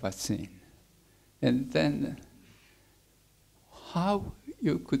have ever seen. And then how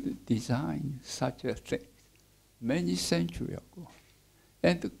you could design such a thing many centuries ago.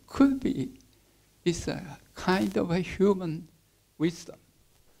 And it could be it's a kind of a human wisdom,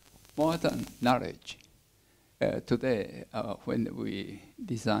 more than knowledge. Today, when we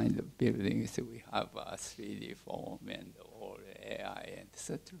design the buildings, we have a 3D form and all AI,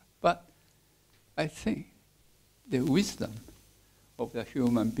 etc. But I think the wisdom of the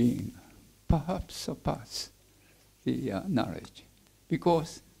human being perhaps surpass the knowledge,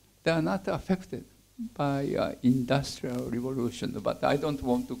 because they are not affected by industrial revolution. But I don't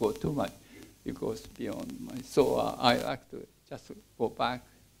want to go too much, because beyond my... So I like to just go back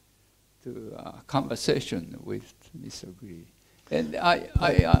to conversation with Mr. Grilli. And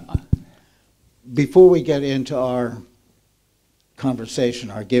before we get into our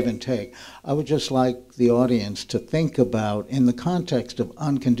conversation, our give and take, I would just like the audience to think about, in the context of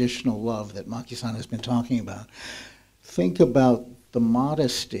unconditional love that Maki-san has been talking about, think about the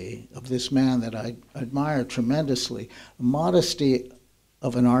modesty of this man that I admire tremendously, the modesty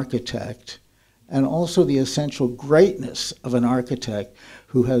of an architect, and also the essential greatness of an architect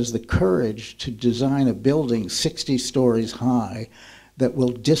who has the courage to design a building 60 stories high that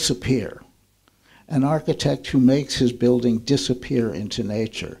will disappear. An architect who makes his building disappear into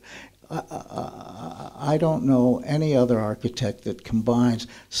nature. I don't know any other architect that combines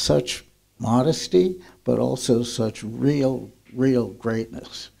such modesty, but also such real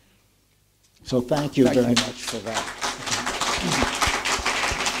greatness. So thank you very much for that.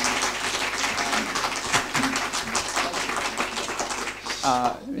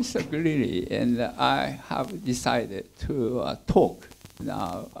 Mr. Grilli and I have decided to talk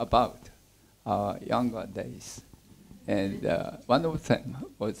now about our younger days. And one of them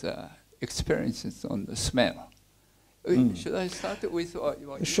was experiences on the smell. Should I start with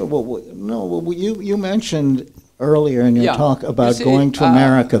what Sure. Well, you mentioned earlier in your talk about going to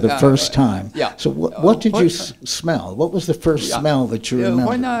America the first time. Yeah. So what did you smell? What was the first smell that you remember?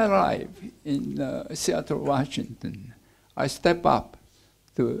 When I arrived in Seattle, Washington, I stepped up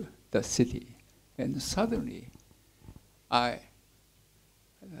to the city, and suddenly I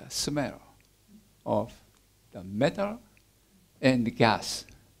had a smell of the metal and gas.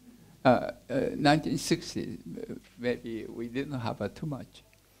 1960, maybe we didn't have too much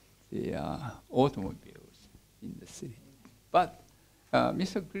the automobiles in the city. But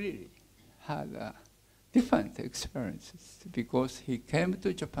Mr. Grilli had different experiences because he came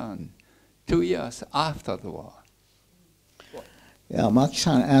to Japan 2 years after the war. Yeah,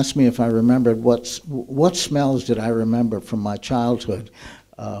 Maki-san asked me if I remembered what smells did I remember from my childhood.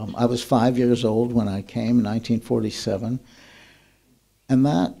 I was 5 years old when I came in 1947, and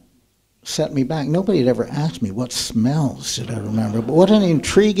that set me back. Nobody had ever asked me what smells did I remember, but what an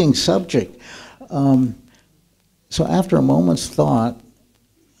intriguing subject. So after a moment's thought,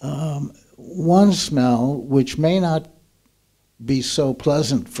 one smell, which may not be so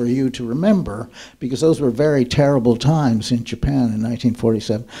pleasant for you to remember, because those were very terrible times in Japan in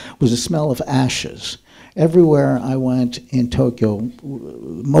 1947, was the smell of ashes. Everywhere I went in Tokyo,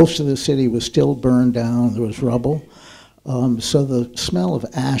 most of the city was still burned down, there was rubble. So the smell of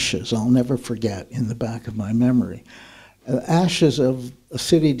ashes, I'll never forget in the back of my memory. Ashes of a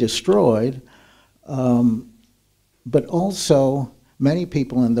city destroyed, but also many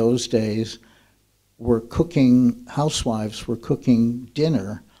people in those days were cooking, housewives were cooking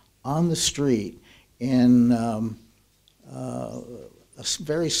dinner on the street in a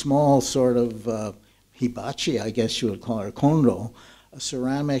very small sort of hibachi, I guess you would call it, or kondo, a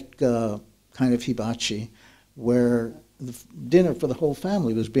ceramic kind of hibachi, where the dinner for the whole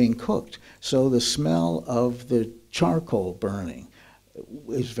family was being cooked. So the smell of the charcoal burning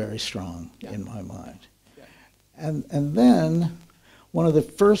is very strong in my mind. And then one of the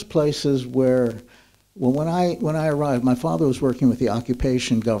first places where, well, when I arrived, my father was working with the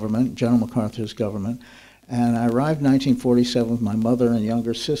occupation government, General MacArthur's government, and I arrived in 1947 with my mother and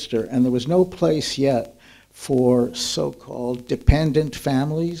younger sister, and there was no place yet for so-called dependent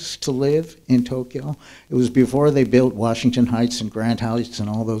families to live in Tokyo. It was before they built Washington Heights and Grand Heights and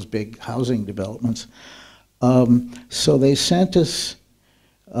all those big housing developments. So they sent us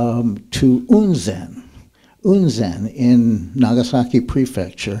to Unzen. Unzen in Nagasaki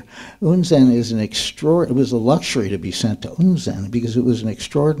Prefecture. Unzen is it was a luxury to be sent to Unzen because it was an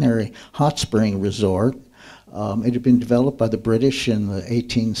extraordinary hot spring resort. It had been developed by the British in the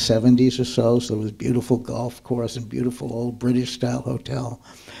 1870s or so there was a beautiful golf course and beautiful old British-style hotel.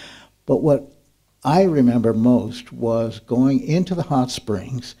 But what I remember most was going into the hot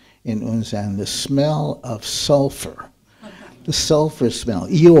springs in Unzen, the smell of sulfur. The sulfur smell,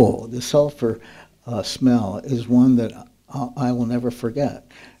 the sulfur smell is one that I will never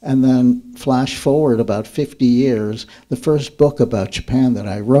forget. And then flash forward about 50 years, the first book about Japan that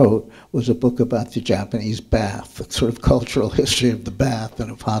I wrote was a book about the Japanese bath, the sort of cultural history of the bath and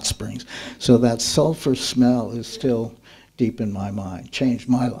of hot springs. So that sulfur smell is still deep in my mind, changed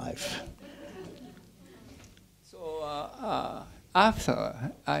my life. So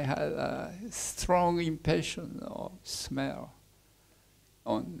after I had a strong impression of smell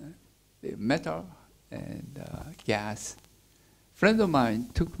on the metal and gas. A friend of mine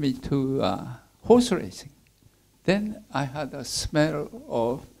took me to horse racing. Then I had a smell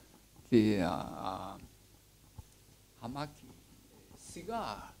of the hamaki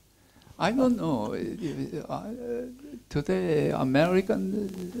cigar. I don't know, today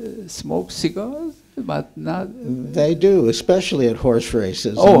American smoke cigars, but not... They do, especially at horse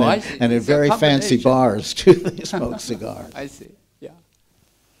races. Oh, and I see. And at very fancy bars, too, they smoke cigars. I see, yeah.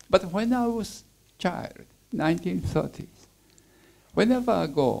 But when I was a child, 1930s, whenever I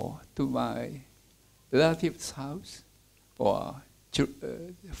go to my relatives' house or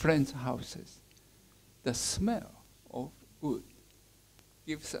friends' houses, the smell of wood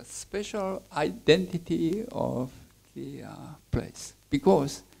gives a special identity of the place,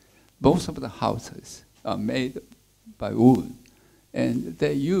 because both of the houses are made by wood, and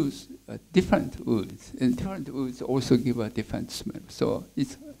they use different woods, and different woods also give a different smell. So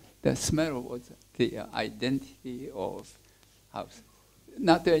it's, the smell was the identity of house.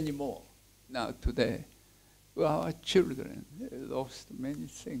 Not anymore. Now today, our children lost many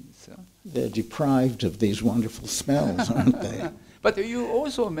things. They're deprived of these wonderful smells, aren't they? But you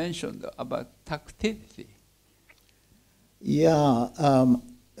also mentioned about tactility. Yeah,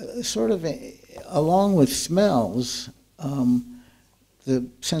 sort of along with smells, the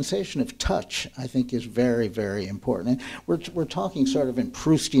sensation of touch, I think, is very, very important. And we're talking sort of in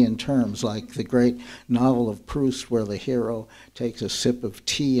Proustian terms, like the great novel of Proust, where the hero takes a sip of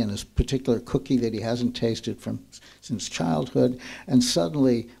tea and a particular cookie that he hasn't tasted since childhood, and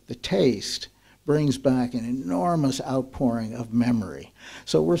suddenly the taste brings back an enormous outpouring of memory.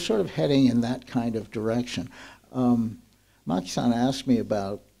 So we're sort of heading in that kind of direction. Maki-san asked me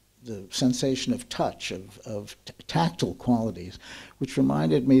about the sensation of touch, of tactile qualities, which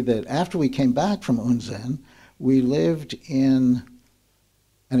reminded me that after we came back from Unzen, we lived in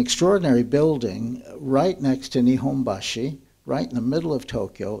an extraordinary building right next to Nihonbashi, right in the middle of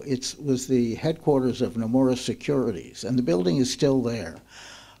Tokyo. It was the headquarters of Nomura Securities, and the building is still there.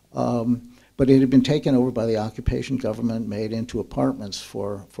 But but it had been taken over by the occupation government, made into apartments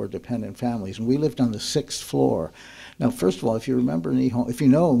for dependent families. And we lived on the 6th floor. Now, first of all, if you remember if you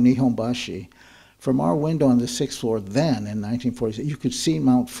know Nihonbashi, from our window on the 6th floor then in 1946, you could see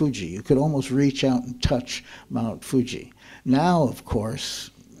Mount Fuji. You could almost reach out and touch Mount Fuji. Now, of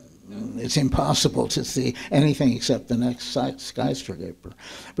course, it's impossible to see anything except the next skyscraper.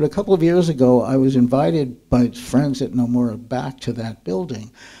 But a couple of years ago, I was invited by friends at Nomura back to that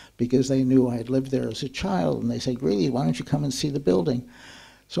building because they knew I had lived there as a child. And they said, Grilli, why don't you come and see the building?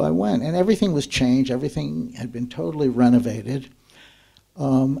 So I went, and everything was changed. Everything had been totally renovated.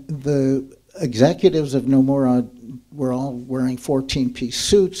 The executives of Nomura were all wearing 14-piece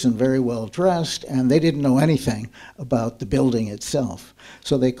suits and very well dressed, and they didn't know anything about the building itself.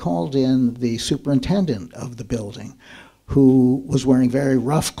 So they called in the superintendent of the building, who was wearing very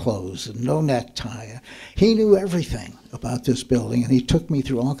rough clothes and no necktie. He knew everything about this building, and he took me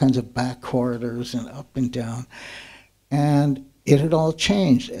through all kinds of back corridors and up and down. And it had all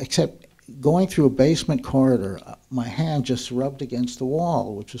changed, except going through a basement corridor, my hand just rubbed against the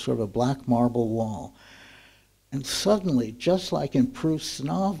wall, which was sort of a black marble wall. And suddenly, just like in Proust's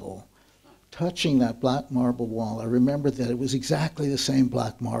novel, touching that black marble wall, I remembered that it was exactly the same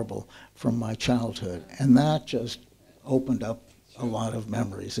black marble from my childhood. And that just opened up a lot of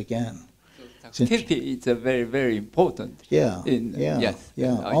memories again. So tactility is a very, very important. Yeah,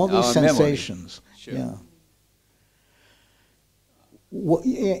 all these sensations. Sure. Yeah.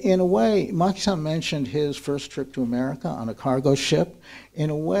 In a way, Maki-san mentioned his first trip to America on a cargo ship. In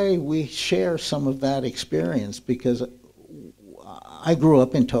a way, we share some of that experience because I grew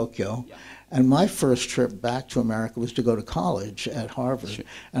up in Tokyo, and my first trip back to America was to go to college at Harvard. Sure.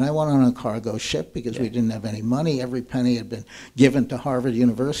 And I went on a cargo ship because we didn't have any money. Every penny had been given to Harvard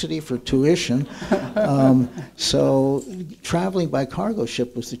University for tuition. So traveling by cargo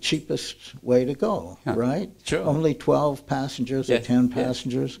ship was the cheapest way to go, right? Sure. Only 12 passengers or 10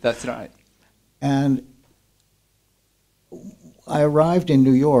 passengers. That's right. And I arrived in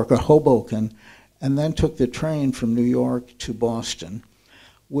New York, or Hoboken, and then took the train from New York to Boston,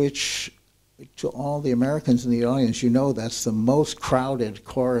 which, to all the Americans in the audience, you know that's the most crowded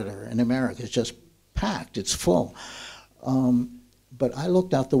corridor in America. It's just packed, it's full. But I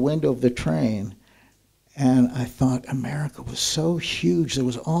looked out the window of the train and I thought America was so huge. There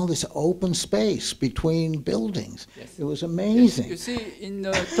was all this open space between buildings. Yes. It was amazing. Yes. You see, in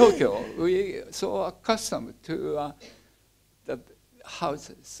Tokyo, we so accustomed to the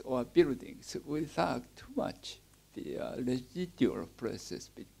houses or buildings without too much the residual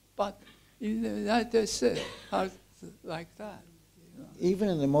places. But in the United States, houses like that. Even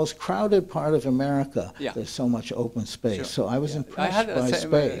in the most crowded part of America, there's so much open space. Sure. So I was impressed by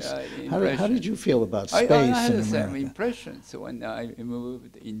space. How did you feel about space in America? I had the same impressions when I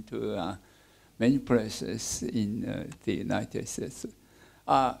moved into many places in the United States.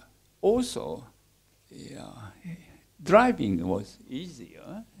 Also, driving was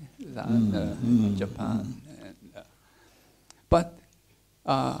easier than Japan. And, but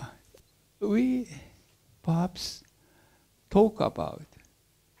we perhaps talk about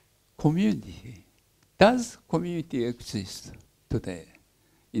community. Does community exist today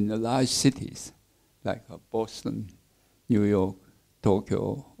in the large cities like Boston, New York,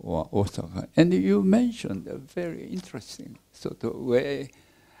 Tokyo, or Osaka? And you mentioned a very interesting sort of way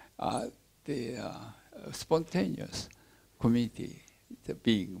the spontaneous community is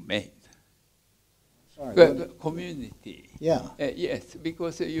being made. Community. Yeah. Yes,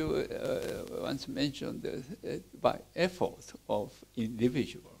 because you once mentioned by effort of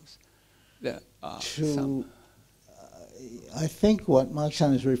individuals. I think what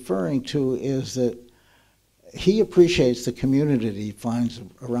Maki-san is referring to is that he appreciates the community that he finds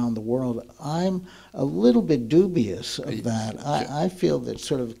around the world. I'm a little bit dubious of that. I feel that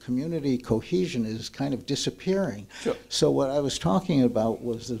sort of community cohesion is kind of disappearing. Sure. So what I was talking about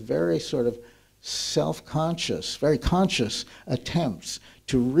was the very sort of self-conscious, very conscious attempts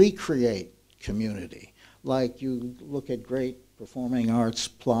to recreate community. Like you look at great performing arts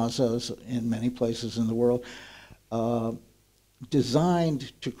plazas in many places in the world,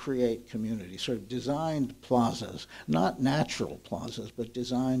 designed to create community, sort of designed plazas, not natural plazas, but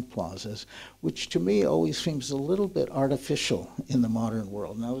designed plazas, which to me always seems a little bit artificial in the modern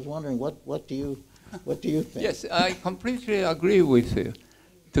world. And I was wondering, what do you think? Yes, I completely agree with you.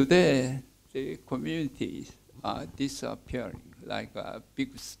 Today, the communities are disappearing, like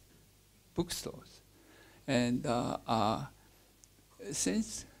big bookstores. And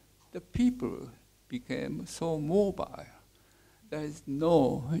since the people became so mobile, there is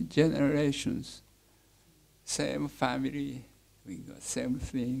no generations, same family, doing the same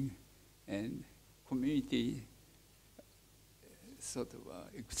thing and community sort of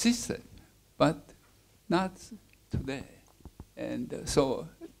existed, but not today. And so,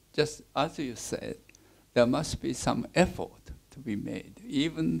 just as you said, there must be some effort to be made,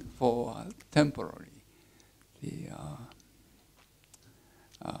 even for temporary, the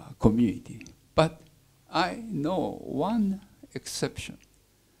community. But I know one exception.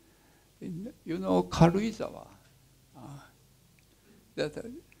 You know, Karuizawa, that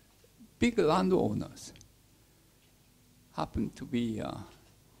big landowners happen to be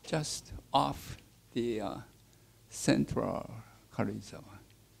just off the central Karuizawa.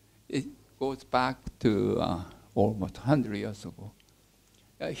 It goes back to almost 100 years ago.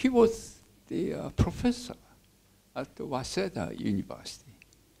 He was the professor at the Waseda University.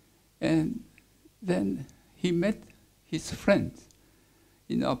 And then he met his friends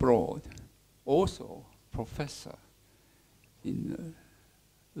in abroad, also professor in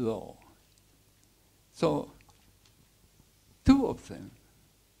law. So two of them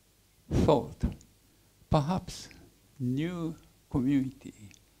thought perhaps new community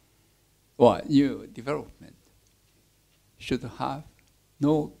or new development should have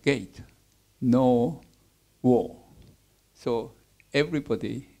no gate, no wall. So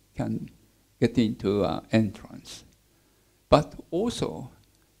everybody can get into an entrance. But also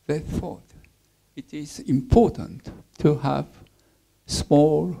they thought it is important to have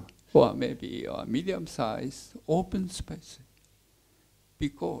small or maybe medium-sized open space,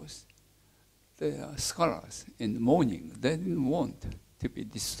 because the scholars in the morning, they didn't want to be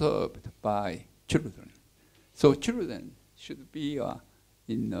disturbed by children. So children should be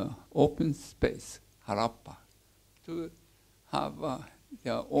in open space, harappa, to have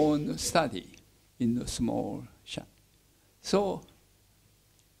their own study in a small shop. So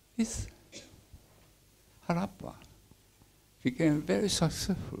this harappa became very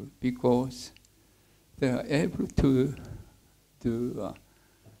successful because they are able to do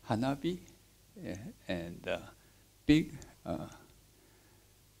hanabi and big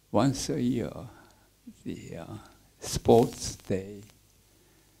once a year the sports day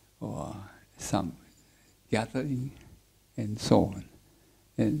or some gathering and so on.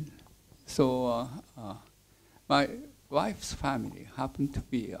 And so my wife's family happened to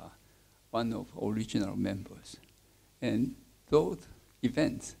be one of original members. And those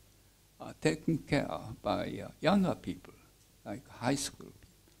events are taken care of by younger people, like high school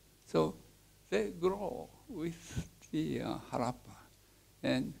people. So they grow with the harappa.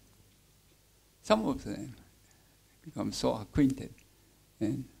 And some of them become so acquainted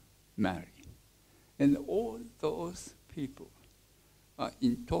and marry. And all those people are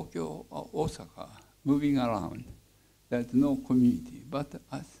in Tokyo or Osaka, moving around. There's no community. But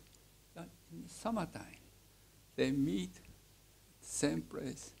as in summertime, they meet same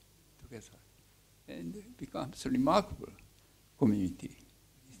place together, and it becomes a remarkable community.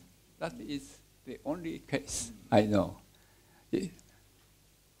 That is the only case I know.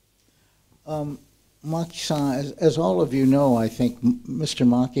 Maki-san, as all of you know, I think Mr.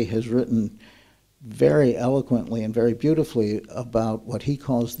 Maki has written very eloquently and very beautifully about what he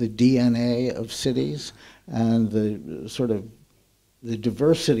calls the DNA of cities and the sort of the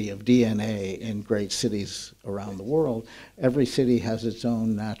diversity of DNA in great cities around the world. Every city has its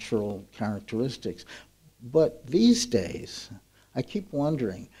own natural characteristics. But these days, I keep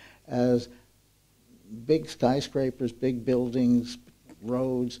wondering, as big skyscrapers, big buildings,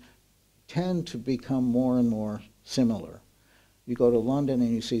 roads tend to become more and more similar. You go to London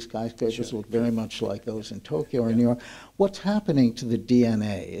and you see skyscrapers look very much like those in Tokyo or New York. What's happening to the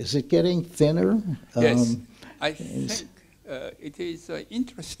DNA? Is it getting thinner? Yes, I think it is an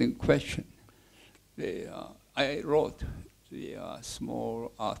interesting question. I wrote the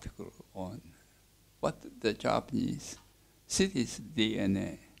small article on what the Japanese city's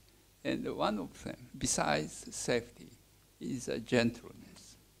DNA, and one of them, besides safety, is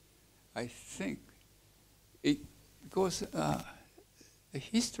gentleness. I think because the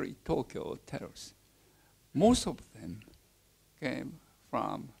history Tokyo tells, most of them came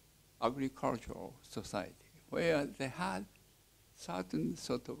from agricultural society, where they had certain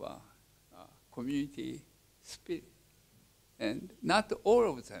sort of community spirit. And not all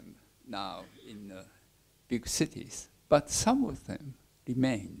of them now in big cities, but some of them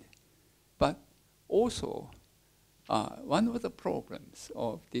remained. But also, one of the problems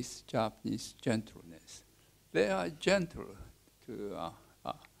of this Japanese gentleness, they are gentle to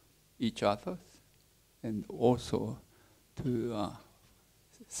each other and also to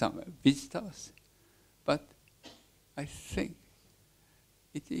some visitors. But I think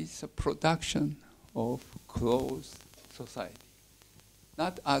it is a production of closed society.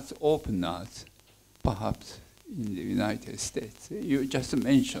 not as open as perhaps in the United States. You just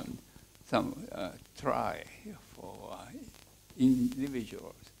mentioned some try for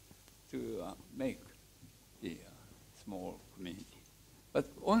individuals to make the small community. But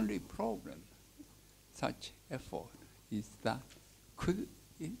only problem such effort is that could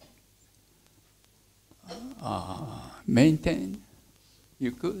it maintain?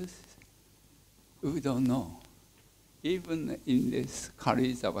 You could. We don't know. Even in this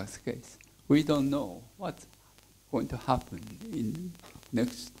Karizawa's case, we don't know what's going to happen in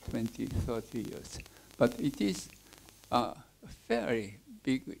next 20, 30 years. But it is a very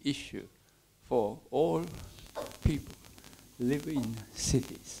big issue for all people live in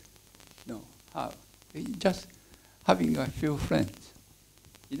cities. No, how? Just having a few friends,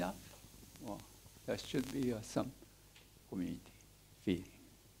 enough? Well, there should be some community feeling.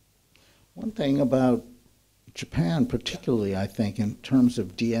 One thing about Japan particularly, I think, in terms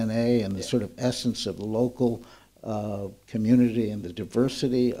of DNA and the sort of essence of local community and the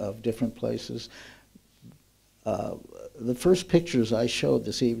diversity of different places, the first pictures I showed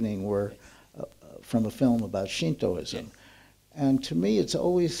this evening were from a film about Shintoism. Yes. And to me, it's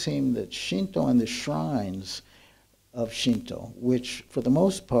always seemed that Shinto and the shrines of Shinto, which for the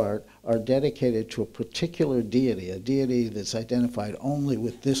most part are dedicated to a particular deity, a deity that's identified only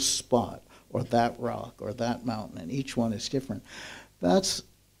with this spot or that rock or that mountain, and each one is different. That's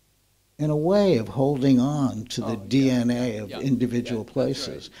in a way of holding on to the DNA of individual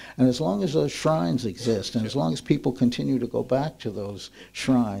places. Right. And as long as those shrines exist, and as long as people continue to go back to those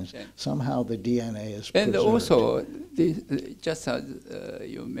shrines, somehow the DNA is preserved. And also, just as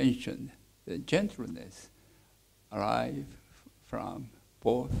you mentioned, the gentleness arrive from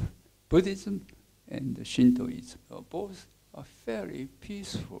both Buddhism and Shintoism. Both are very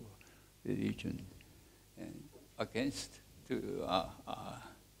peaceful religion and against to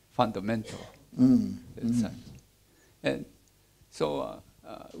fundamental sense. And so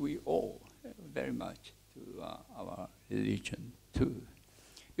we owe very much to our religion too.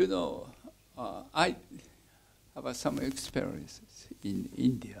 You know, I have some experiences in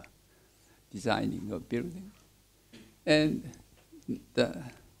India designing a building. And the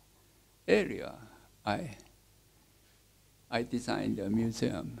area I designed a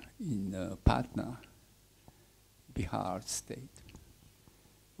museum in Patna, Bihar state,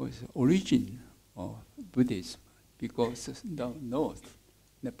 was origin of Buddhism because the north,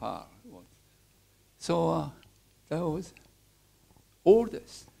 Nepal was. So that was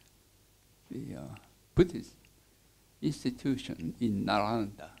oldest the Buddhist institution in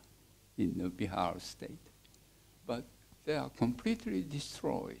Nalanda in the Bihar state. But they are completely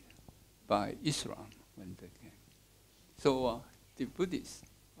destroyed by Islam when they came. So the Buddhists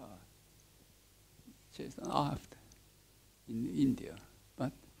chased after in India,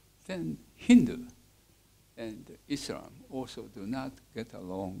 but then Hindu and Islam also do not get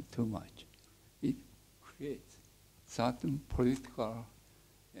along too much. It creates certain political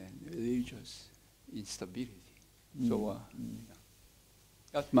and religious instability. So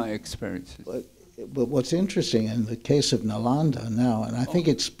that's my experience. But what's interesting in the case of Nalanda now, and I think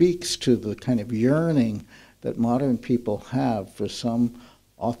it speaks to the kind of yearning that modern people have for some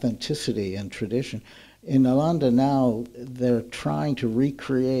authenticity and tradition. In Nalanda now, they're trying to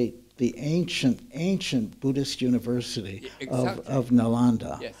recreate the ancient Buddhist university of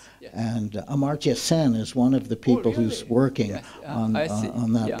Nalanda. Yes, yes. And Amartya Sen is one of the people who's working on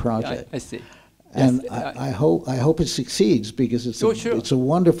that project. I see. And yes, I hope it succeeds because it's a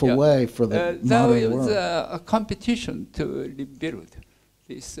wonderful way for the modern world. There was a competition to rebuild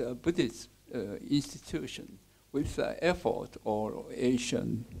this Buddhist institution with the effort of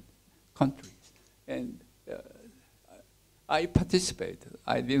Asian countries. And I participated.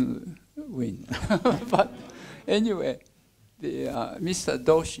 I didn't win. But anyway, Mr.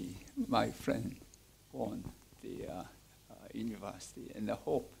 Doshi, my friend, won the university, and I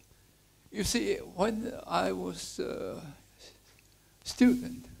hope. You see, when I was a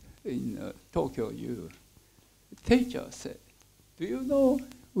student in Tokyo U, the teacher said, "Do you know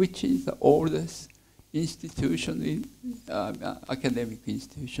which is the oldest institution in academic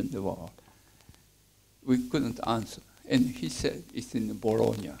institution in the world?" We couldn't answer, and he said it's in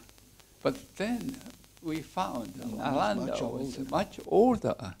Bologna. But then we found Nalanda was much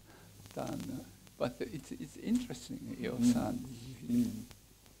older than. But it's interesting, Yo-san.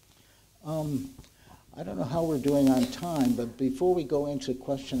 I don't know how we're doing on time, but before we go into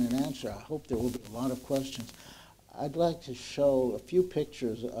question and answer, I hope there will be a lot of questions. I'd like to show a few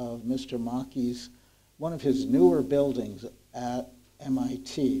pictures of Mr. Maki's, one of his newer buildings at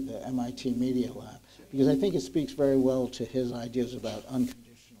MIT, the MIT Media Lab. because I think it speaks very well to his ideas about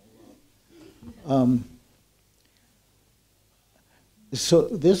unconditional love. So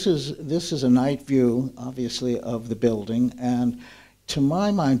this is a night view, obviously, of the building, and to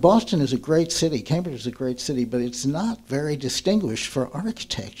my mind, Boston is a great city, Cambridge is a great city, but it's not very distinguished for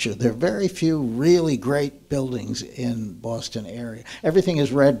architecture. There are very few really great buildings in Boston area. Everything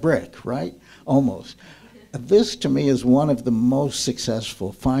is red brick, right? Almost. This, to me, is one of the most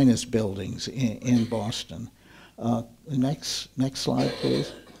successful, finest buildings in Boston. Next slide,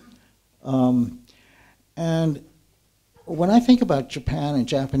 please. And when I think about Japan and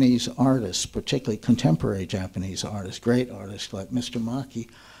Japanese artists, particularly contemporary Japanese artists, great artists like Mr. Maki,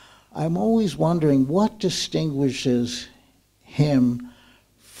 I'm always wondering what distinguishes him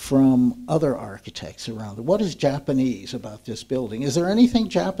from other architects around it. What is Japanese about this building? Is there anything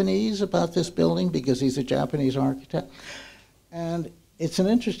Japanese about this building because he's a Japanese architect? And it's an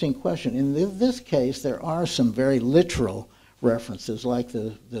interesting question. In this case, there are some very literal references, like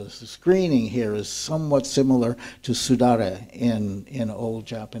the screening here is somewhat similar to Sudare in old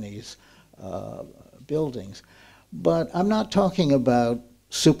Japanese buildings. But I'm not talking about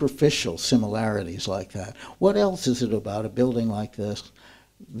superficial similarities like that. What else is it about a building like this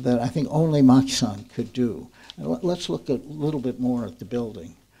that I think only Maki-san could do? And let's look a little bit more at the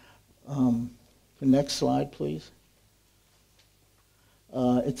building. The next slide, please.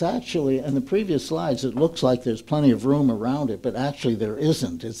 It's actually, in the previous slides, it looks like there's plenty of room around it, but actually there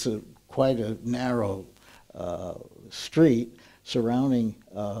isn't. It's quite a narrow street surrounding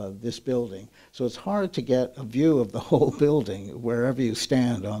this building. So it's hard to get a view of the whole building wherever you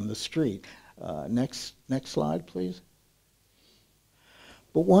stand on the street. Next slide, please.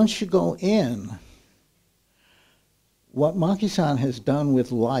 But once you go in, what Maki-san has done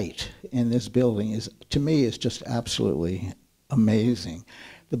with light in this building is, to me, is just absolutely amazing.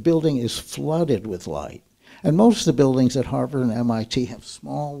 The building is flooded with light. And most of the buildings at Harvard and MIT have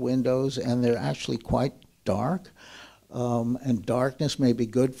small windows, and they're actually quite dark. And darkness may be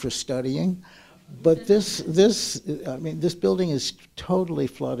good for studying. But this building is totally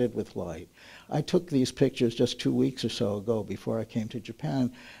flooded with light. I took these pictures just 2 weeks or so ago before I came to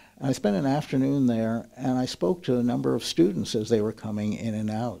Japan. I spent an afternoon there, and I spoke to a number of students as they were coming in and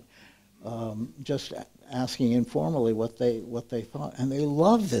out, just asking informally what they thought. And they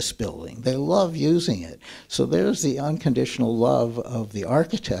love this building. They love using it. So there's the unconditional love of the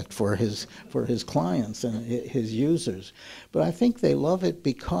architect for his clients and his users. But I think they love it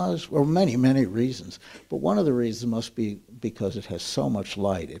because, or many, many reasons. But one of the reasons must be because it has so much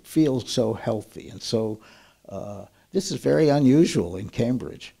light. It feels so healthy. And so this is very unusual in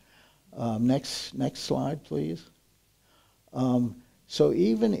Cambridge. Next slide, please. So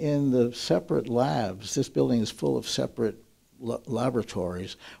even in the separate labs, this building is full of separate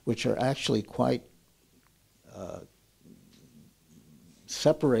laboratories, which are actually quite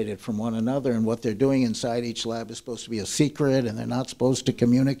separated from one another, and what they're doing inside each lab is supposed to be a secret, and they're not supposed to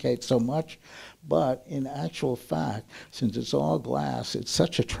communicate so much. But in actual fact, since it's all glass, it's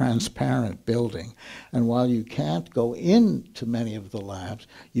such a transparent building. And while you can't go into many of the labs,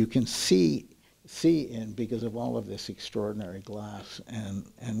 you can see in because of all of this extraordinary glass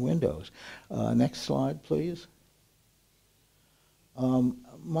and windows. Next slide, please.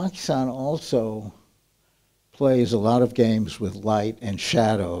 Maki-san also plays a lot of games with light and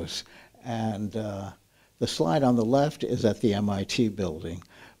shadows. And the slide on the left is at the MIT building.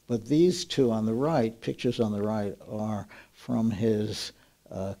 But these two on the right, pictures on the right, are from his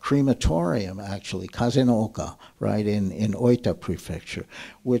crematorium, actually, Kazenoka, right, in Oita Prefecture,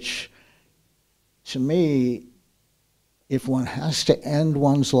 which, to me, if one has to end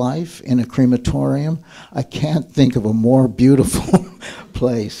one's life in a crematorium, I can't think of a more beautiful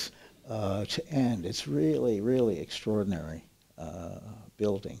place to end. It's really, really extraordinary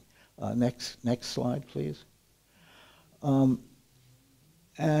building. Next slide, please.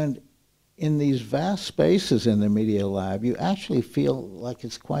 And in these vast spaces in the Media Lab, you actually feel like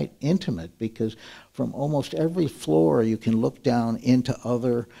it's quite intimate, because from almost every floor you can look down into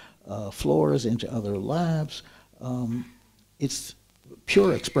other floors, into other labs. It's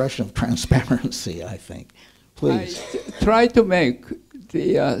pure expression of transparency, I think. Please. I try to make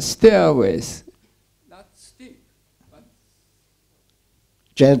the stairways not steep, but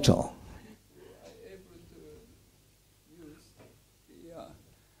gentle.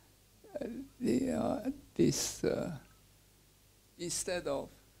 This instead of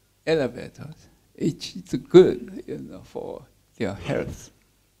elevators, it's good, for their health.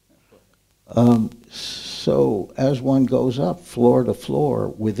 So as one goes up floor to floor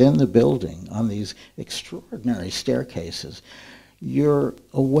within the building on these extraordinary staircases, you're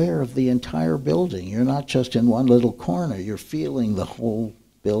aware of the entire building. You're not just in one little corner. You're feeling the whole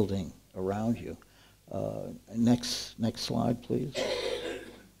building around you. Next slide, please.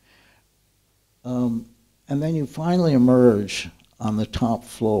 And then you finally emerge on the top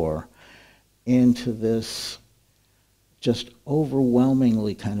floor into this just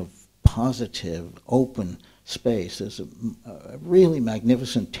overwhelmingly kind of positive, open space. There's a really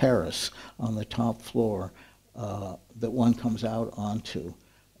magnificent terrace on the top floor that one comes out onto.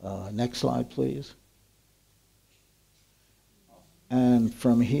 Next slide, please. And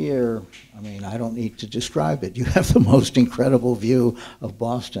from here, I mean, I don't need to describe it. You have the most incredible view of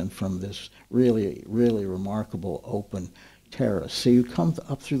Boston from this really, really remarkable open terrace. So you come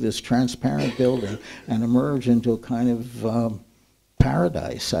up through this transparent building and emerge into a kind of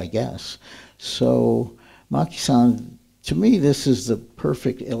paradise, I guess. So, Maki-san, to me, this is the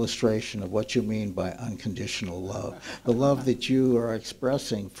perfect illustration of what you mean by unconditional love. The love that you are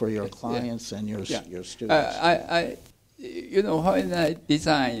expressing for your clients and your students. You know, when I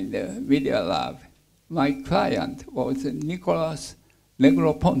designed the Media Lab, my client was Nicholas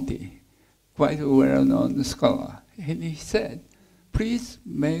Negroponte, quite a well-known scholar. And he said, please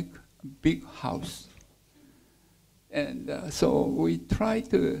make a big house. And so we try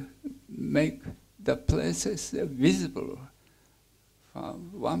to make the places visible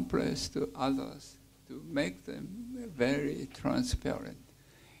from one place to others to make them very transparent.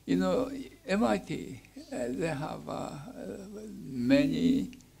 You know, MIT, they have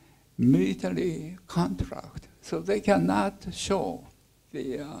many military contracts, so they cannot show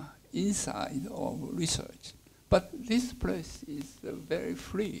the inside of research. But this place is very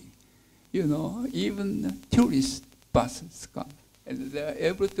free. You know, even tourist buses come, and they're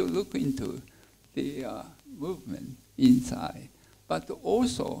able to look into the movement inside. But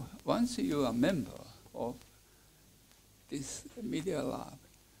also, once you are a member of this Media Lab,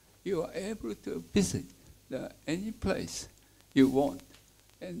 you are able to visit any place you want.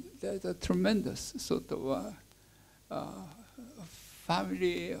 And there's a tremendous sort of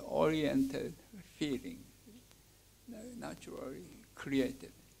family-oriented feeling, naturally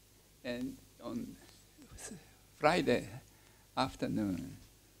created. And on Friday afternoon,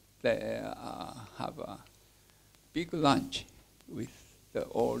 they have a big lunch with the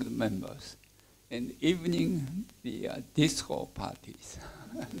old members. And evening, the disco parties,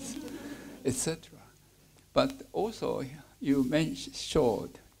 etc. But also, you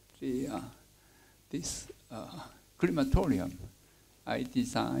showed this crematorium I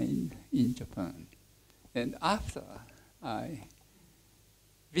designed in Japan. And after I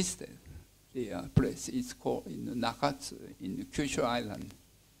visited the place, it's called in Nakatsu, in Kyushu Island,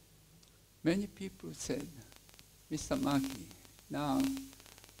 many people said, Mr. Maki, now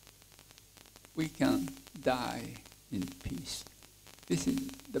we can die in peace. This is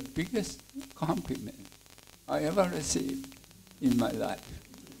the biggest compliment I ever received in my life.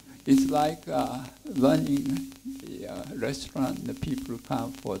 It's like running the restaurant, the people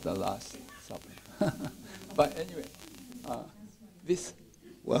come for the last supper. But anyway, this...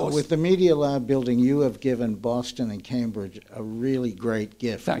 Well, with the Media Lab building, you have given Boston and Cambridge a really great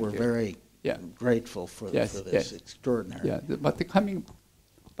gift. Thank We're you. very grateful for this. Yes. Extraordinary. Yeah, but coming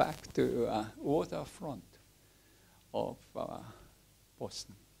back to waterfront of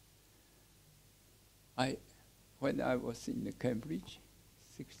Boston, when I was in Cambridge,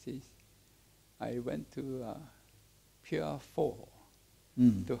 60s, I went to Pier 4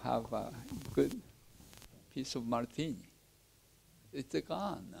 to have a good piece of martini. It's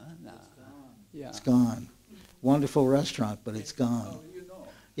gone now. Yeah. It's gone. Wonderful restaurant, but it's gone. Oh, you know.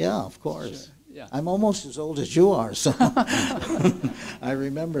 Yeah, of course. Sure. Yeah. I'm almost as old as you are, so I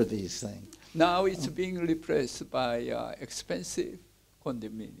remember these things. Now it's being replaced by expensive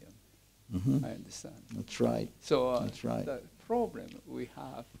condominium. Mm-hmm. I understand. That's right. So That's right. the problem we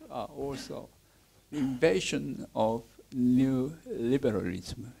have also invasion of new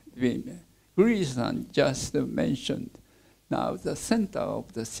liberalism. Grilli-san just mentioned now the center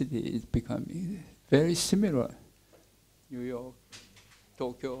of the city is becoming very similar. New York,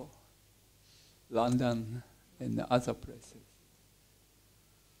 Tokyo, London, and other places.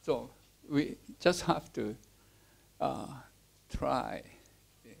 So we just have to try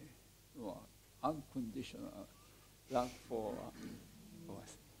unconditional love for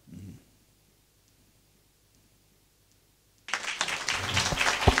us. Mm-hmm.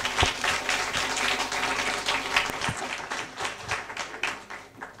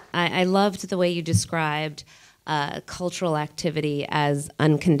 I loved the way you described cultural activity as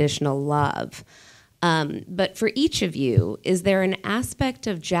unconditional love. But for each of you, is there an aspect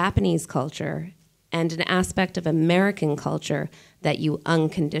of Japanese culture and an aspect of American culture that you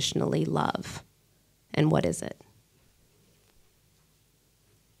unconditionally love. And what is it?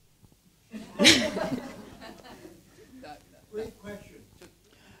 Great question.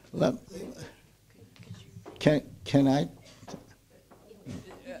 Can I?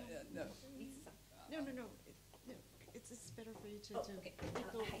 No. It's better for you to do.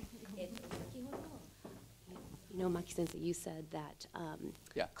 You know, Maki Sensei, you said that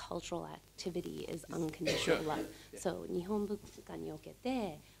Yeah. cultural activity is unconditional Sure. love. Yeah. So, Nihon Bukukan ni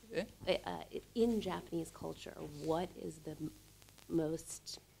okete, in Japanese culture, what is the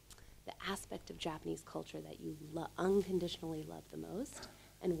aspect of Japanese culture that you unconditionally love the most?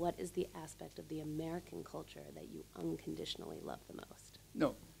 And what is the aspect of the American culture that you unconditionally love the most?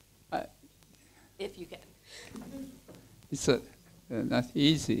 No. If you can. It's not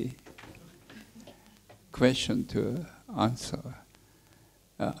easy question to answer.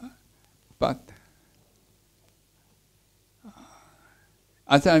 But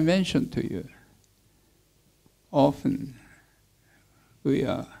as I mentioned to you, often we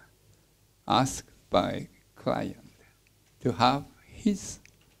are asked by client to have his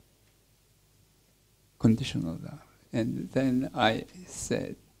conditional love. And then I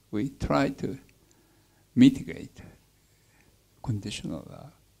said, we try to mitigate conditional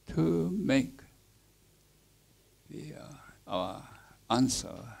love to make our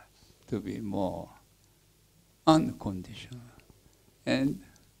answer to be more unconditional. And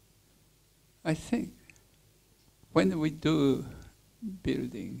I think when we do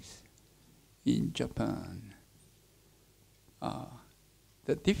buildings in Japan,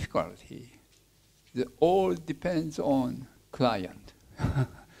 the difficulty, it all depends on client,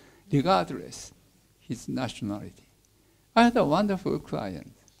 regardless his nationality. I had a wonderful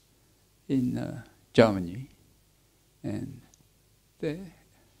client in Germany, and they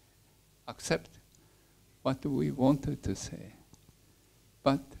accept what we wanted to say.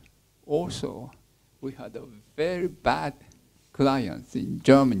 But also, we had a very bad clients in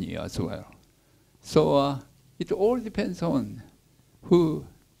Germany as well. So it all depends on who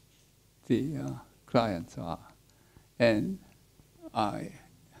the clients are. And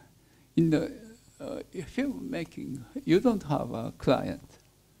in the filmmaking, you don't have a client,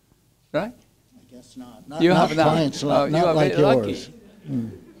 right? I guess not. You have clients, not. not You are like very yours.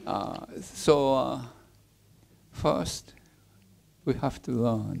 lucky. So first, we have to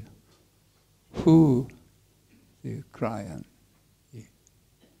learn who the client is.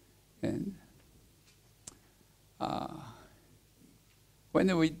 And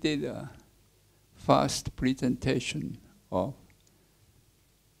when we did a first presentation of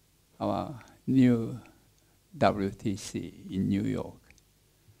our new WTC in New York,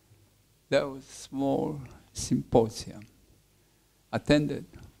 there was a small symposium attended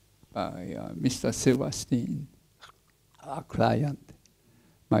by Mr. Silverstein, our client,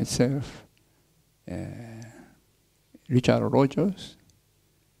 myself, Richard Rogers,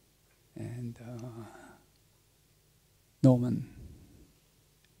 and Norman.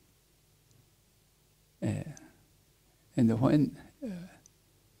 And when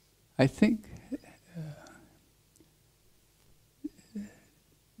I think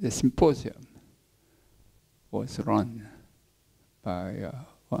the symposium was run by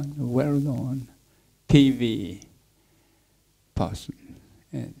one well-known TV person.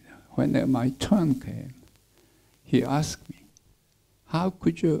 And when my turn came, he asked me, how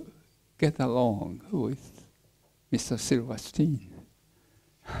could you get along with Mr. Silverstein?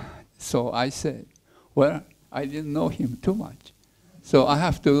 So I said, well, I didn't know him too much. So I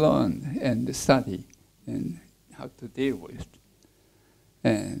have to learn and study and how to deal with.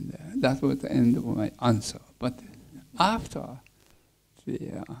 And that was the end of my answer. But after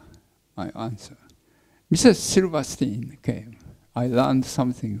my answer, Mrs. Silverstein came. I learned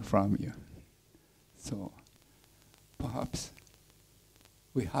something from you. So perhaps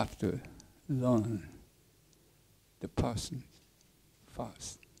we have to learn the person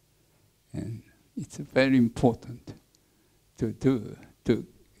first. And it's very important to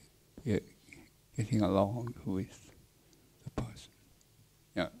getting along with the person.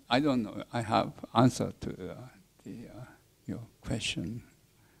 Yeah, I don't know. I have answered to your question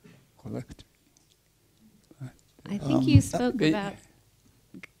correctly. I think you spoke about.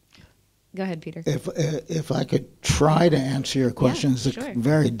 Go ahead, Peter. If I could try to answer your question, it's a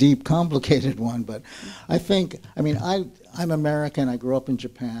very deep, complicated one, but I think, I mean, I'm American. I grew up in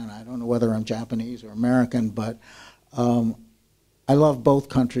Japan. I don't know whether I'm Japanese or American, but I love both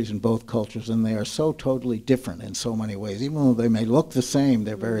countries and both cultures, and they are so totally different in so many ways. Even though they may look the same,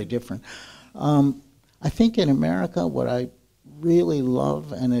 they're very different. I think in America, what I really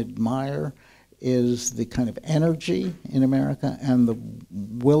love and admire is the kind of energy in America and the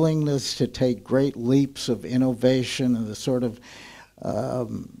willingness to take great leaps of innovation and the sort of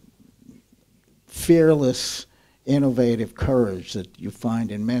fearless, innovative courage that you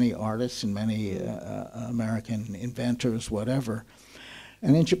find in many artists and many American inventors, whatever.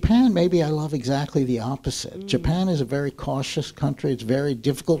 And in Japan, maybe I love exactly the opposite. Japan is a very cautious country. It's very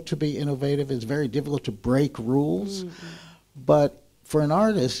difficult to be innovative. It's very difficult to break rules. But for an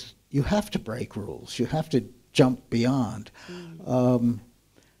artist, you have to break rules. You have to jump beyond. And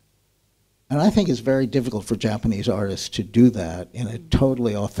I think it's very difficult for Japanese artists to do that in a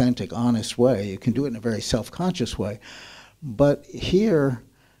totally authentic, honest way. You can do it in a very self-conscious way. But here,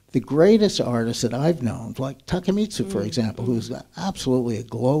 the greatest artists that I've known, like Takemitsu, for example, who's absolutely a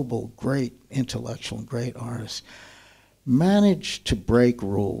global, great intellectual and great artist, managed to break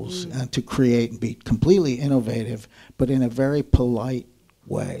rules and to create and be completely innovative, but in a very polite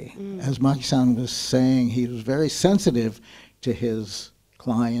way. As Maki-san was saying, he was very sensitive to his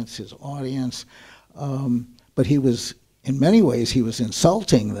clients, his audience, but he was, in many ways, he was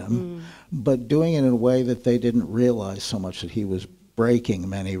insulting them, but doing it in a way that they didn't realize so much that he was breaking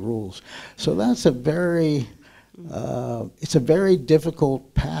many rules. So that's a very, it's a very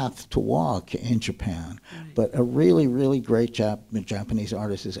difficult path to walk in Japan, but a really, really great Japanese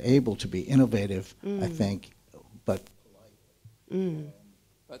artist is able to be innovative, I think, but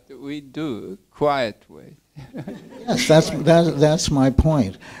But we do quiet way. Yes, that's my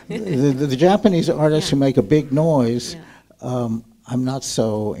point. The Japanese artists who make a big noise, I'm not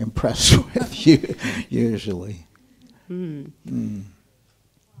so impressed with usually.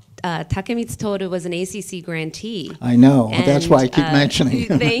 Takemitsu Toru was an ACC grantee. I know. That's why I keep mentioning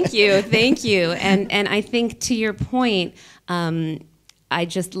him. Thank you, thank you. And I think to your point, I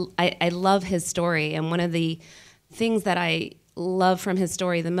love his story. And one of the things that I love from his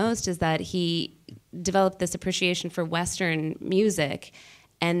story the most is that he developed this appreciation for Western music.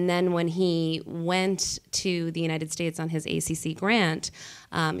 And then when he went to the United States on his ACC grant,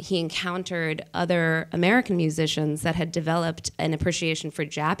 he encountered other American musicians that had developed an appreciation for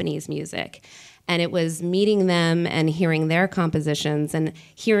Japanese music. And it was meeting them and hearing their compositions and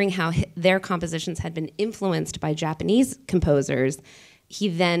hearing how their compositions had been influenced by Japanese composers. He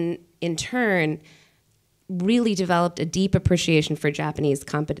then, in turn, really developed a deep appreciation for Japanese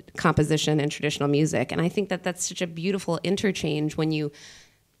composition and traditional music. And I think that that's such a beautiful interchange when you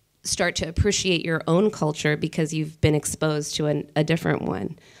start to appreciate your own culture because you've been exposed to a different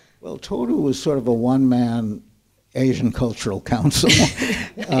one. Well, Toru was sort of a one-man Asian Cultural Council.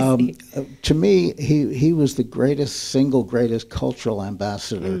 To me, he was the single greatest cultural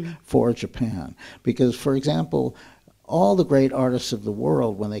ambassador for Japan. Because, for example, all the great artists of the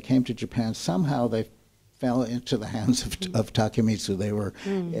world, when they came to Japan, somehow they fell into the hands of Takemitsu. They were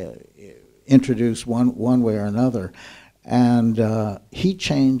introduced one way or another. And he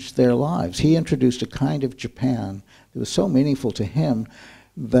changed their lives. He introduced a kind of Japan that was so meaningful to him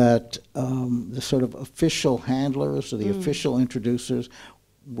that the sort of official handlers or the official introducers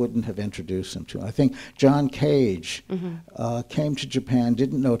wouldn't have introduced him to. I think John Cage came to Japan,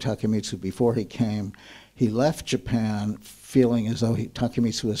 didn't know Takemitsu before he came. He left Japan feeling as though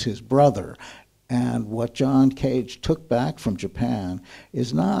Takemitsu was his brother. And what John Cage took back from Japan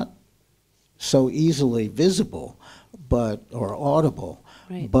is not so easily visible or audible,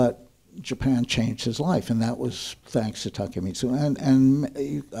 but Japan changed his life, and that was thanks to Takemitsu.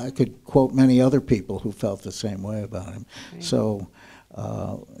 And I could quote many other people who felt the same way about him. Right. So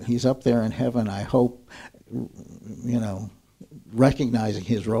he's up there in heaven, I hope, recognizing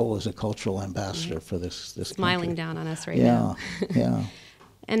his role as a cultural ambassador for this Smiling country. Down on us right now. Yeah.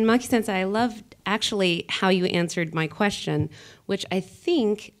 And Maki-sensei, I loved actually how you answered my question, which I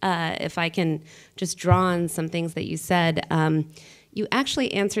think, if I can just draw on some things that you said, you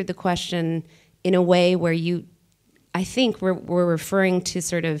actually answered the question in a way where I think we're referring to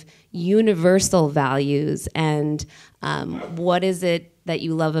sort of universal values and what is it that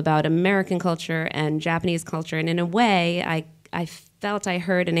you love about American culture and Japanese culture. And in a way, I felt I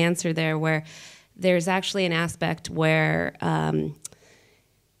heard an answer there where there's actually an aspect where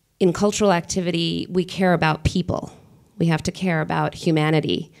in cultural activity, we care about people. We have to care about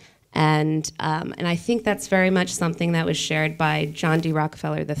humanity. And I think that's very much something that was shared by John D.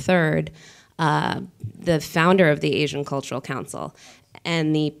 Rockefeller III, the founder of the Asian Cultural Council,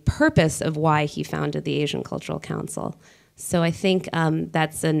 and the purpose of why he founded the Asian Cultural Council. So I think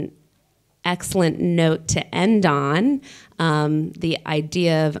that's an excellent note to end on, the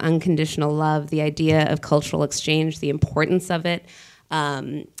idea of unconditional love, the idea of cultural exchange, the importance of it.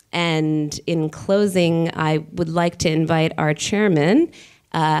 And in closing, I would like to invite our chairman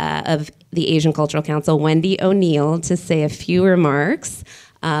of the Asian Cultural Council, Wendy O'Neill, to say a few remarks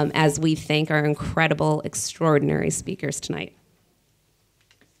as we thank our incredible, extraordinary speakers tonight.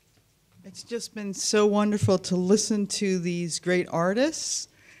 It's just been so wonderful to listen to these great artists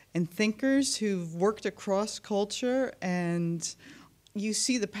and thinkers who've worked across culture, and you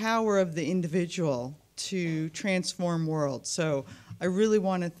see the power of the individual to transform worlds. So I really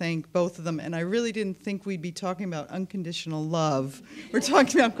want to thank both of them, and I really didn't think we'd be talking about unconditional love. We're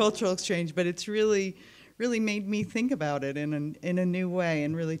talking about cultural exchange, but it's really made me think about it in a new way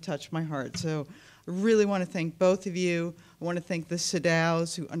and really touched my heart. So I really want to thank both of you. I want to thank the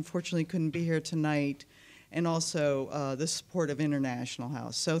Sadaos, who unfortunately couldn't be here tonight, and also the support of International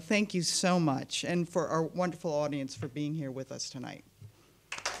House. So thank you so much, and for our wonderful audience for being here with us tonight.